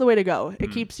 cup's the way to go.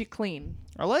 It keeps you clean.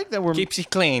 I like that we're Keeps you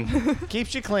clean.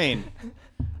 keeps you clean.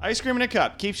 Ice cream in a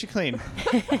cup keeps you clean.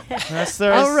 That's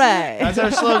their All right. That's our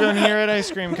slogan here at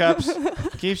Ice Cream Cups.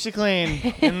 Keeps you clean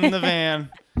in the van.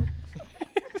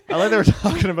 I like that we're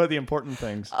talking about the important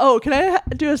things. Oh, can I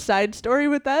do a side story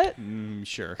with that?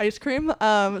 Sure. Ice cream.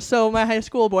 So my high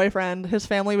school boyfriend, his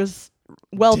family was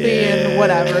wealthy and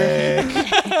whatever,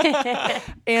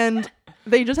 and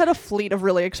they just had a fleet of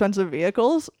really expensive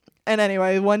vehicles. And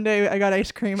anyway, one day I got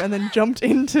ice cream and then jumped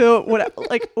into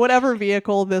whatever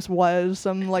vehicle this was,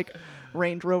 some like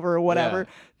Range Rover or whatever.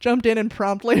 Yeah. Jumped in and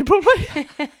promptly put my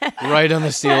Right on the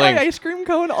my ceiling. ice cream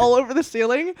cone all over the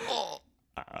ceiling.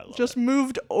 I love Just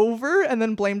moved over and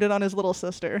then blamed it on his little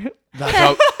sister.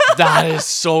 That is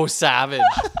so savage.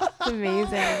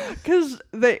 Amazing. Because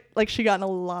she got in a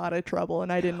lot of trouble,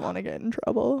 and I didn't want to get in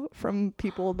trouble from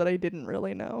people that I didn't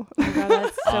really know. Oh my God,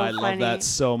 that's so I funny. love that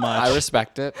so much. I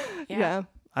respect it. Yeah.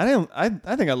 I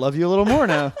think I love you a little more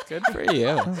now. Good for you.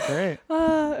 That's great.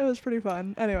 It was pretty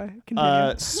fun. Anyway,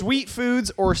 continue. Sweet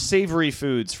foods or savory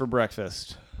foods for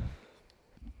breakfast?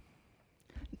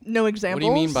 No examples.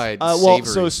 What do you mean by Well,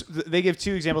 savory? so they give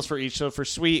two examples for each. So for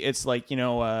sweet, it's like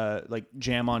like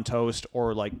jam on toast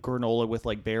or like granola with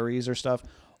like berries or stuff.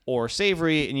 Or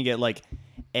savory, and you get like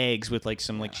eggs with like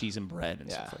some like cheese and bread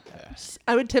and stuff like that.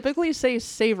 I would typically say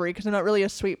savory because I'm not really a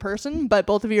sweet person, but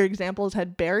both of your examples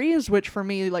had berries, which for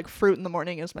me, like fruit in the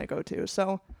morning is my go-to.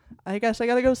 So I guess I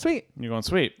gotta go sweet. You're going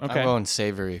sweet. Okay. I'm going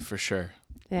savory for sure.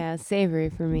 Yeah, savory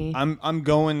for me. I'm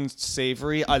going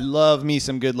savory. I love me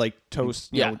some good like toast,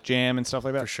 you Yeah. know, jam and stuff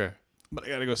like that. For sure. But I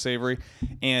gotta go savory.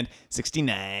 And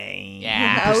 69%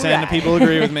 Alright. of people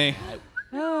agree with me.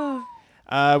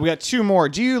 We got 2 more.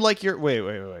 Do you like your... Wait.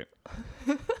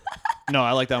 No,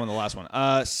 I like that one, the last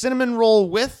one. Cinnamon roll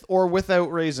with or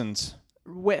without raisins?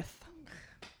 With.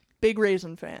 Big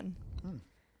raisin fan.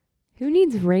 Who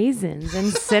needs raisins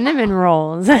and cinnamon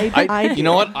rolls? You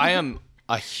know what? I am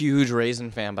a huge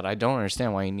raisin fan, but I don't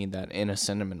understand why you need that in a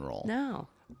cinnamon roll. No,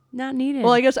 not needed.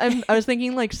 Well, I guess I was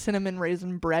thinking like cinnamon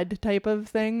raisin bread type of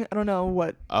thing. I don't know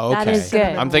what. Okay. That is good.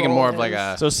 I'm thinking more of like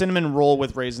Roll a... So cinnamon roll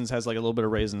with raisins has like a little bit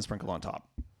of raisin sprinkled on top.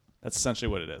 That's essentially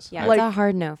what it is. yeah, like- it's a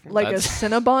hard no for me. Like That's- a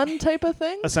Cinnabon type of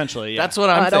thing. Essentially, yeah. That's what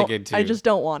I'm I don't- thinking too. I just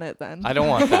don't want it then. I don't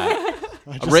want that.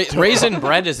 Raisin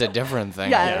bread is a different thing.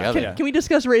 Yeah, altogether. can we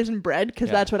discuss raisin bread? Because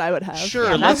Yeah. that's what I would have. Sure.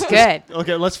 Yeah, let's that's good.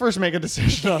 Okay, let's first make a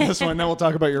decision on this one, then we'll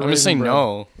talk about your I'm raisin just saying bread.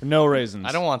 no. No raisins.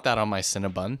 I don't want that on my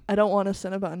Cinnabon. I don't want a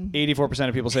Cinnabon. 84%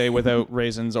 of people say without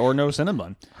raisins or no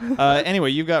cinnamon. Anyway,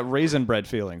 you've got raisin bread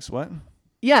feelings. What?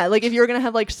 Yeah, like if you were gonna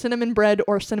have like cinnamon bread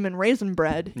or cinnamon raisin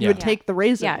bread, you would Yeah. take the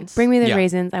raisins. Yeah, bring me the Yeah.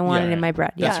 raisins. I want Yeah. it in my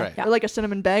bread. That's Yeah. right. Or like a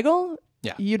cinnamon bagel.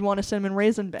 Yeah. You'd want a cinnamon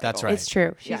raisin bagel. That's right. It's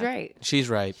true. She's Yeah. right. She's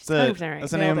right. That's the 100% right.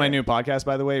 that's the name of my Nailed new podcast,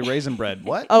 by the way. Raisin bread.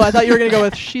 What? Oh, I thought you were gonna go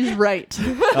with she's right.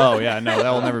 Oh, yeah. No, that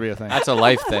will never be a thing. That's a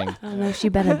life thing. Oh no, she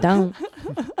better don't.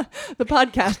 The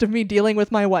podcast of me dealing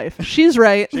with my wife. She's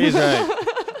right. She's right.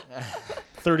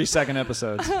 30-second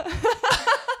episodes.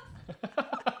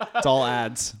 It's all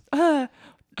ads.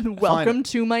 Welcome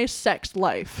to my sex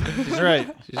life. She's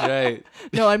right. She's right.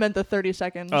 No, I meant the 30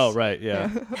 seconds. Oh, right. Yeah.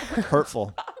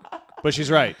 Hurtful. But she's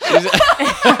right.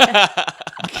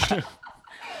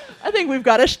 I think we've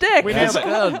got a shtick. We nailed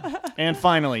it. And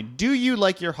finally, do you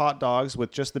like your hot dogs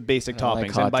with just the basic I like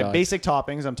toppings? hot And by dogs. basic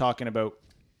toppings, I'm talking about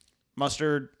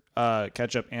mustard,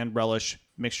 ketchup, and relish,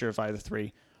 mixture of either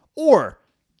three. Or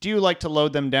do you like to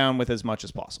load them down with as much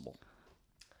as possible?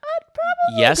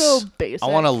 Yes. go basic.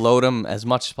 I want to load them as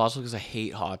much as possible because I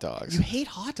hate hot dogs. You hate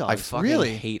hot dogs? I fucking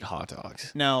hate hot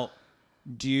dogs. Now,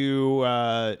 do you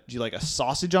like a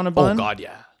sausage on a bun? Oh God,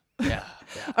 yeah. Yeah.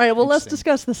 All right, well, let's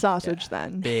discuss the sausage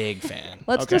then. Big fan.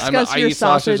 Let's Okay. discuss I your eat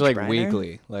sausage sausage like Brenner.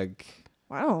 weekly. Like,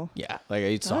 Wow. yeah, like I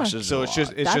eat sausage. So a it's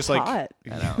just lot. it's That's just like hot. I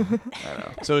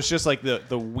know. so it's just like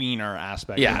the wiener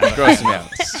aspect. Yeah, of it. it grosses me out.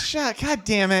 Shut. God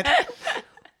damn it.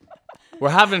 We're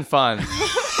having fun.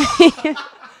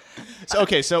 So,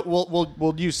 okay, so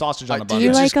we'll use sausage on a do bun. Do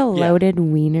you It's like just- a loaded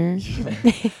wiener?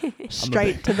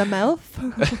 Straight to the mouth.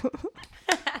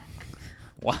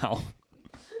 Wow.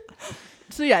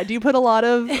 So yeah, do you put a lot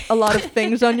of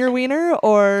things on your wiener,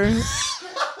 or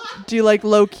do you like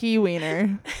low key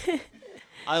wiener?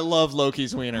 I love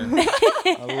Loki's wiener.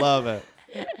 I love it.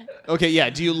 Okay, yeah.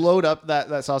 Do you load up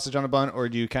that sausage on a bun, or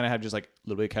do you kind of have just like a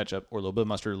little bit of ketchup, or a little bit of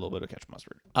mustard, a little bit of ketchup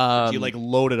mustard? Do you like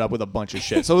load it up with a bunch of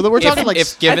shit? So we're talking like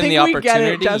if given I think the we get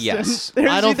it, opportunity, Justin. yes. There's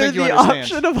I don't either think you the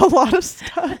understand. option of a lot of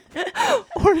stuff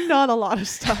or not a lot of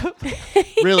stuff.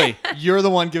 really, you're the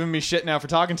one giving me shit now for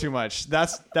talking too much.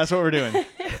 That's what we're doing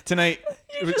tonight.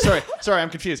 Sorry, I'm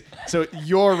confused. So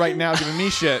you're right now giving me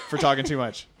shit for talking too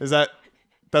much. Is that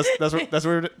that's what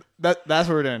we're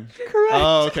doing? Correct.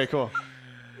 Oh, okay, cool.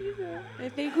 I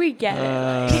think we get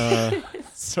it.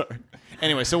 Sorry.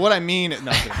 Anyway, so what I mean,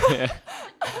 nothing.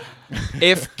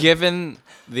 If given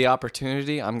the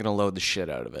opportunity, I'm gonna load the shit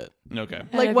out of it. Okay.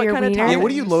 Like of what your kind of wiener? Yeah, toppings? what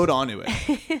do you load onto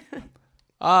it?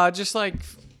 Just like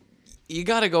you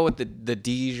gotta go with the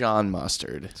Dijon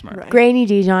mustard. Smart. Right. Grainy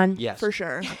Dijon. Yes. For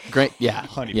sure. Great. Yeah.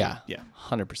 Honey, Yeah. yeah.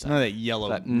 100%. None of that yellow.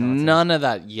 That- nonsense. none of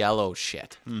that yellow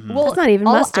shit. Well, That's not even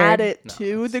I'll mustard. add it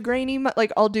to the grainy.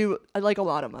 Like I like a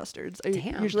lot of mustards. I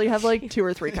Damn. usually have like 2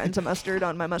 or 3 kinds of mustard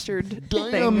on my mustard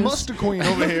Damn, things. mustard queen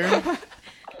over here.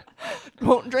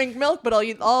 Won't drink milk, but I'll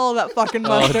eat all that fucking Oh,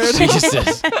 mustard.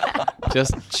 Jesus.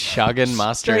 Just chugging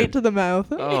mustard. Straight to the mouth.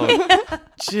 Oh,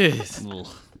 jeez.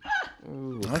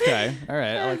 Okay. All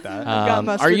right. I like that. got Are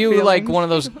mustard you like feelings. one of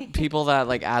those people that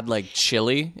like add like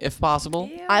chili if possible?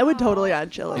 You I would totally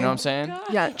add chili. know what I'm saying?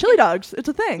 Yeah, chili dogs. It's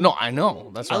a thing. No, I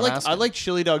know. That's what I'm asking. I like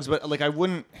chili dogs, but like I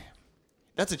wouldn't.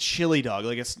 That's a chili dog.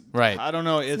 Like it's Right. I don't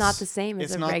know. It's not the same as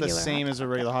It's a not the regular same hot as a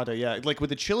regular hot dog. Yeah. Like with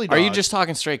the chili dog. Are you just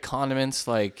talking straight condiments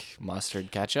like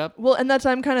mustard, ketchup? Well, and that's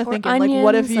I'm kind of Or thinking like,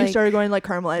 what if onions, you like- started going like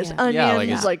caramelized Yeah. onions,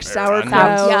 Yeah, like, like sauerkraut,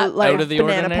 onions. Yeah. like Out of the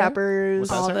banana ordinary? peppers,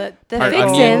 What's that, All sorry? the Are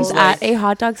fixins onions, at a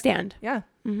hot dog stand. yeah,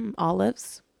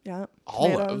 Olives. yeah,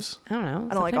 Olives? I don't know.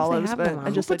 I don't like Sometimes they olives, have but them I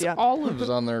on. just said yeah. Olives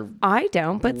on their. I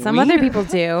don't, but some other Wiener. people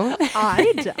do.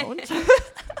 I don't.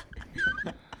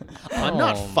 I'm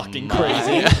not Oh fucking my.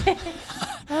 crazy.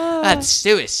 That's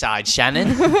suicide, Shannon.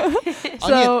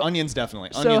 Onions definitely.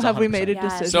 So Onions have we 100%. made a Yes.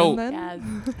 decision So-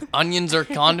 then? Onions are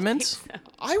condiments,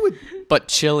 I would. but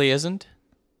chili isn't.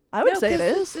 I would No, say it 'cause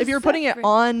is. this If you're is putting it separate.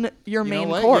 on your You main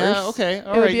know what? course, Yeah. Okay.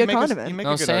 All it would right, be you a make condiment. You make Know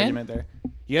a what good I'm saying? argument there.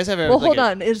 You guys have Well, hold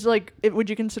on. Would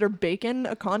you consider bacon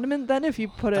a condiment then if you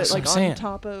put That's it what like I'm on saying.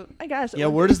 top of? I guess. Yeah,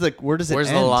 where does it Where's the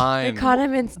end? line?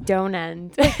 Condiments don't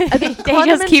end. they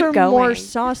Condiments just keep are going. more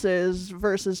sauces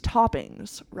versus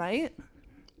toppings, right?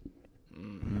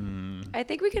 I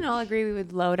think we can all agree we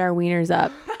would load our wieners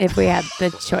up if we had the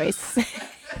choice.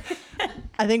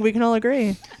 I think we can all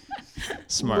agree.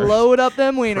 Smart. Load up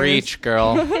them wieners. Preach,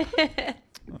 girl.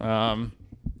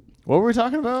 What were we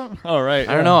talking about? Oh, right.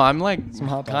 I don't know. I'm like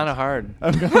hot kind of hard.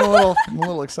 I'm a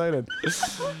little excited.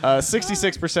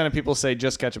 66% of people say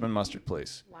just ketchup and mustard,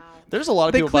 please. Wow. There's a lot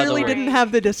of They people. By the clearly way, didn't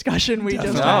have the discussion we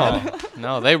just had.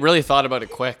 No, they really thought about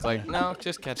it quick. Like, no,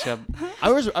 just ketchup. I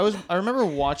remember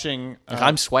watching.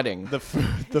 I'm sweating. The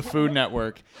Food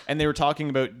Network, and they were talking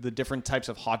about the different types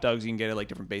of hot dogs you can get at like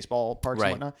different baseball parks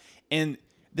Right. and whatnot. And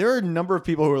there are a number of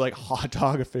people who are like hot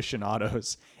dog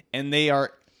aficionados, and they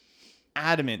are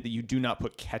adamant that you do not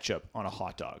put ketchup on a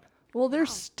hot dog. Well, they're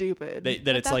stupid.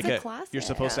 That it's like that's a you're classic.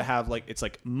 supposed to have like it's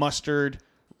like mustard,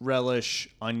 relish,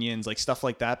 onions, like stuff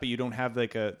like that, but you don't have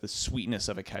like the sweetness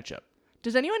of a ketchup.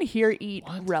 Does anyone here eat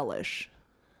relish?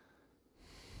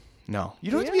 No.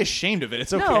 You don't have to be ashamed of it.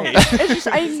 It's No, okay. it's just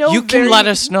I know. You can let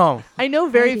us know. I know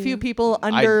very do. few people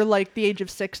under like the age of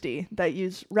 60 that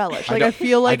use relish. Like I don't-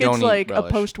 feel like I don't it's eat like a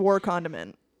relish. post-war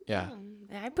condiment. Yeah.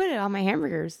 I put it on my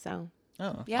hamburgers, so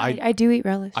Oh. yeah, I- I do eat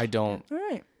relish. I don't. All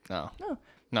right. No. No.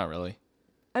 Not really.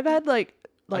 I've had like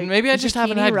Maybe I just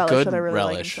haven't zucchini had relish good that I really like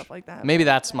and relish. stuff like that. Maybe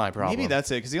that's my problem. Maybe that's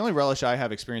it, because the only relish I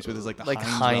have experience with is like the like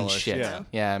Heinz Heinz relish. shit. Yeah.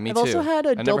 Yeah, me I've too. also had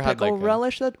a I dill never had, pickle like, a-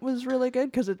 relish that was really good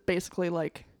because it's basically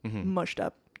like mushed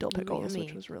up dill Ooh, pickles, which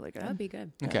yummy. was really good. That'd be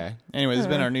good. Okay. Anyway, this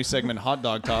has been our new segment, Hot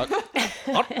Dog Talk.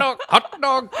 Hot dog. Hot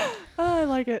dog. Oh, I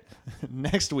like it.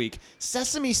 Next week,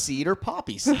 sesame seed or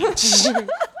poppy seed.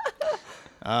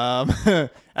 That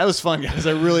was fun, guys.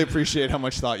 I really appreciate how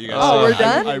much thought you guys. Oh, had. we're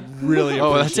done? I really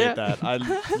Oh, that's appreciate it? that. I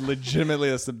legitimately,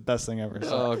 that's the best thing ever.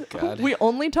 So. Oh god. We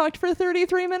only talked for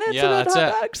 33 minutes Yeah, about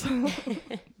that's hot dogs.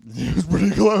 It was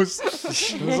pretty close.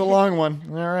 It was a long one.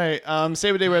 All right.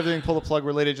 Save a day with everything pull the plug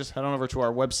related. Just head on over to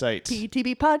our website.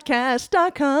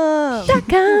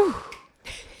 ptbpodcast.com.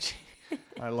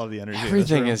 I love the energy. of this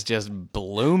Everything room. is just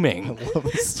blooming. I love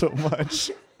it so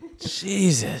much.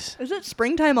 Jesus. Is it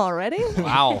springtime already?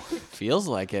 Wow. Feels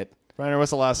like it. Reiner, what's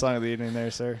the last song of the evening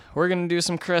there, sir? We're going to do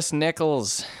some Chris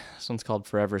Nichols. This one's called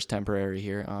Forever's Temporary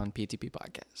here on PTP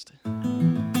Podcast.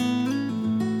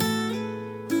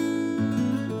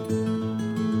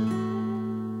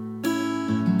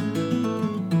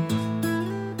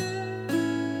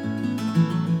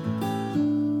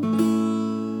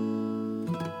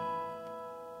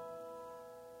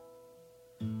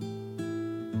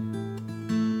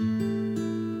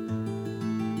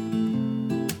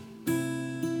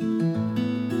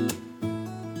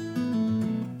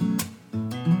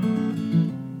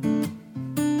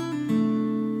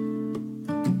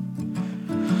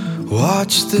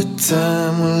 Watch the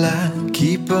time while I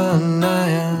keep an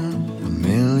eye on a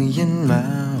million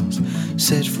miles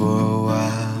set for a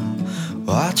while.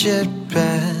 Watch it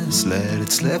pass, let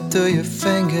it slip through your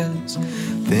fingers.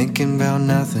 Thinking about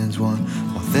nothing's one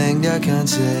more thing I can't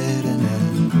say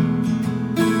tonight.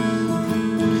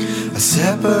 I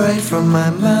separate from my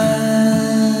mind.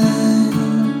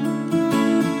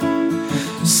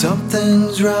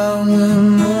 Something's wrong, we're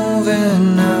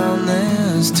moving on.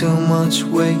 There's too much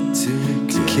weight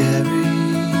to carry.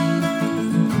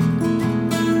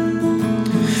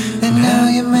 And how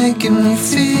you're making me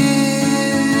feel,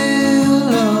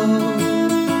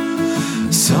 oh,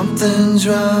 something's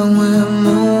wrong, we're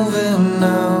moving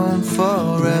on.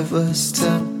 Forever's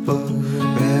temporary.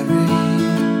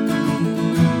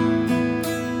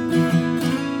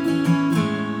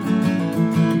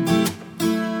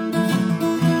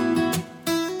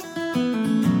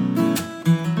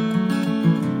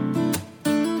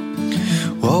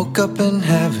 Woke up in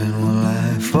heaven, well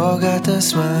I forgot to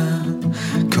smile.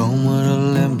 Come with a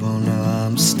limbo, now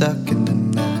I'm stuck in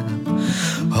denial.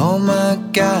 Oh my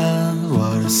God,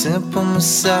 what a simple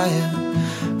Messiah.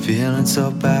 Feeling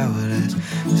so powerless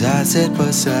as I sit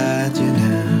beside you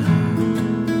now.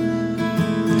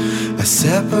 I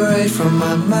separate from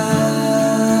my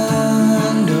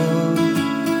mind,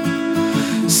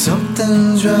 oh,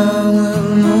 something's wrong, we're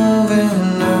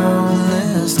moving on.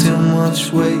 There's too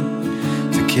much weight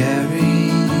to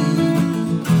carry.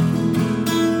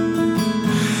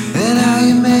 And how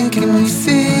you making me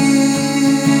feel,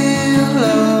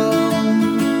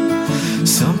 oh,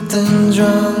 something's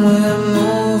wrong, we're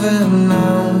moving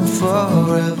on.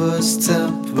 Forever's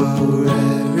temporary.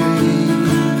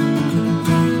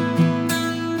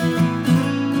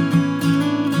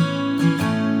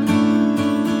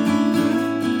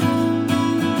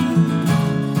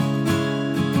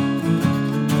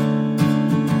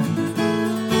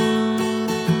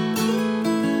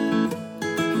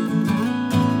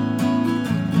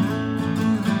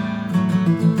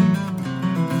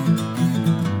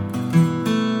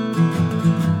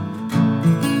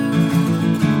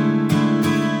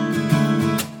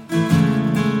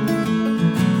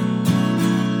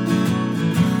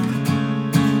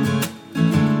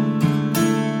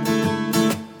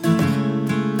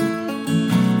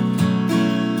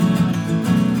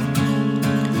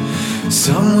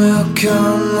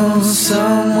 come or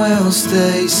some will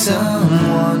stay.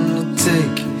 Someone will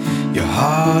take your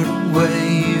heart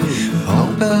away. You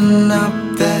open up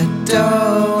that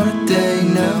door today.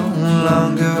 No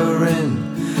longer in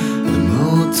the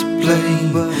mood to play,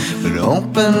 but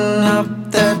open up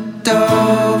that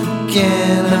door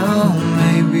again. Oh,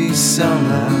 maybe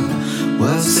somehow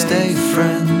we'll stay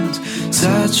friends.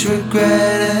 Such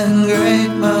regret and great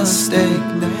mistake.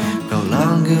 No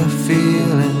longer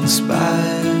feel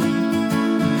inspired.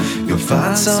 You'll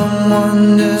find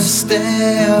someone to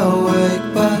stay awake,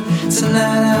 but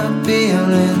tonight I'm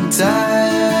feeling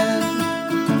tired.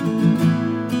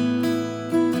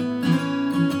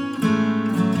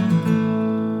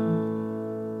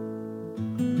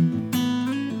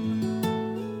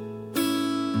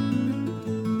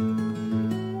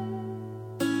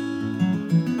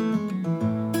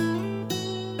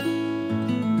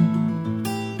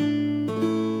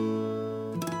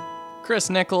 Chris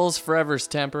Nichols, Forever's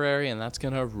Temporary, and that's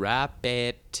going to wrap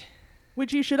it.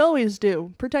 Which you should always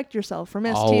do. Protect yourself from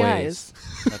STIs. Always.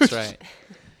 That's right.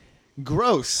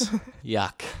 Gross.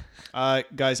 Yuck.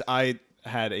 Guys, I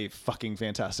had a fucking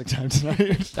fantastic time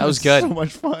tonight. That was good. So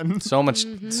much fun. So much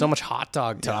hot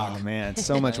dog talk. Oh, man.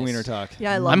 So much wiener talk.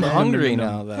 Yeah, I love I'm it. hungry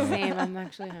now, though. Same, I'm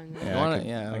actually hungry.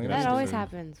 Yeah, That always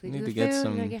happens. We Need do to the get food,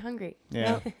 some- I get hungry.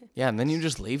 Yeah. Yeah, and then you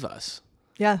just leave us.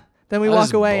 Yeah. Then we That walk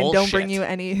is away and don't bring bullshit. you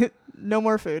any, no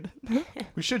more food.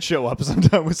 We should show up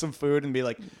sometime with some food and be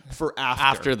like, for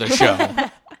after. After the show.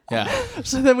 Yeah.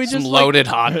 So then we Some just loaded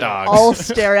hot dogs. all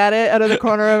stare at it out of the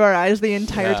corner of our eyes the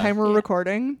entire Yeah. time we're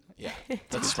recording. Yeah.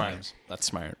 That's smart. That's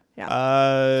smart.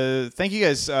 Thank you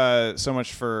guys so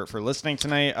much for listening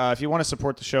tonight. If you want to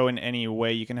support the show in any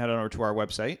way, you can head on over to our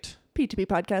website.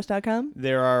 p2ppodcast.com.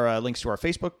 There are links to our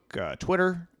Facebook,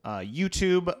 Twitter,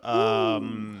 YouTube.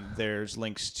 There's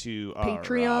links to our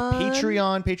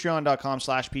Patreon.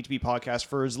 patreon.com/P2P podcast.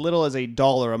 For as little as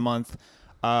 $1 a month,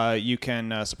 you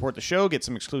can support the show, get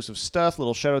some exclusive stuff,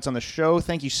 little shout outs on the show.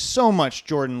 Thank you so much,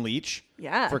 Jordan Leach,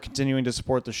 for continuing to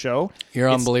support the show. You're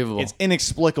unbelievable. It's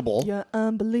inexplicable. You're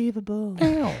unbelievable.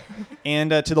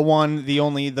 And to the one, the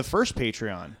only, the first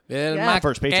Patreon.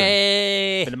 First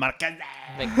Patreon.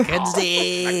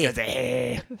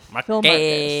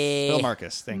 Phil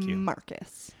Marcus. Thank you.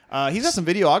 Marcus. He's got some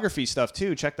videography stuff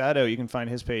too. Check that out. You can find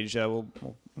his page. We'll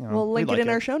link it in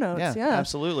our show notes. Yeah,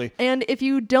 absolutely. And if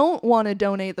you don't want to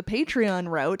donate the Patreon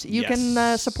route, you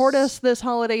can support us this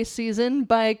holiday season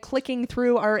by clicking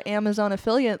through our Amazon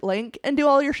affiliate link and do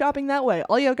all your shopping that way.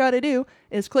 All you've got to do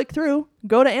is click through,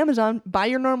 go to Amazon, buy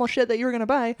your normal shit that you were going to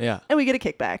buy, and we get a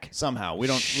kickback. Somehow. We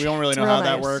don't really know real how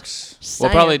that nice. works.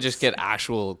 We'll probably just get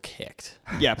actual kicked.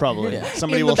 Yeah, probably. Yeah.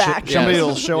 Somebody In the will back. somebody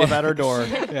will show up at our door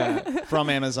Yeah. from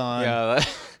Amazon. Yeah.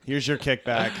 Here's your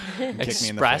kickback. And kick me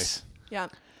in the face. Express. Yeah.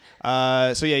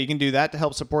 So yeah, you can do that to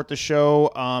help support the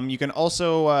show. You can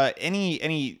also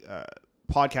any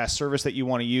podcast service that you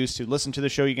want to use to listen to the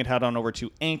show, you can head on over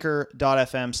to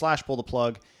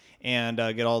anchor.fm/pulltheplug and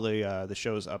get all the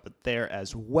shows up there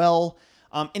as well.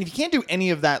 And if you can't do any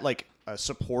of that, like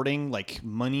supporting like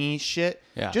money shit,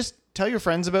 just tell your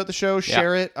friends about the show,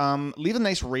 share it, leave a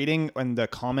nice rating and a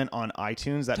comment on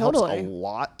iTunes. That helps a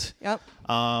lot. Yep.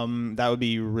 That would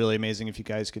be really amazing if you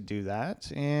guys could do that.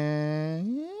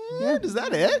 And is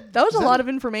that it? That was a lot of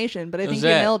information, but I think you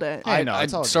nailed it. I know.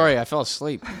 It's all sorry, I fell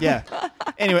asleep. Yeah.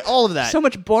 Anyway, all of that. So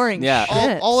much boring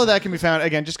shit. All of that can be found.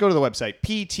 Again, just go to the website,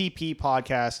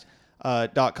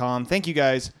 ptppodcast.com. Thank you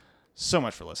guys so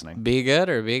much for listening. Be good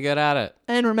or be good at it.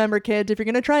 And remember, kids, if you're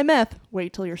going to try meth,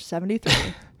 wait till you're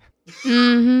 73.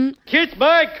 Kiss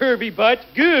my curvy butt.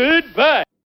 Goodbye.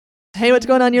 Hey, what's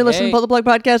going on? You're listening to Pull the Plug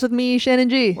Podcast with me, Shannon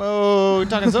G. Whoa,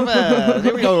 talking so fast.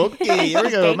 Here we go. Okay, here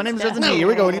we go. My name is Justin G. Here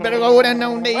we go. You better go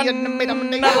down.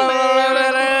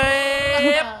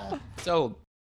 So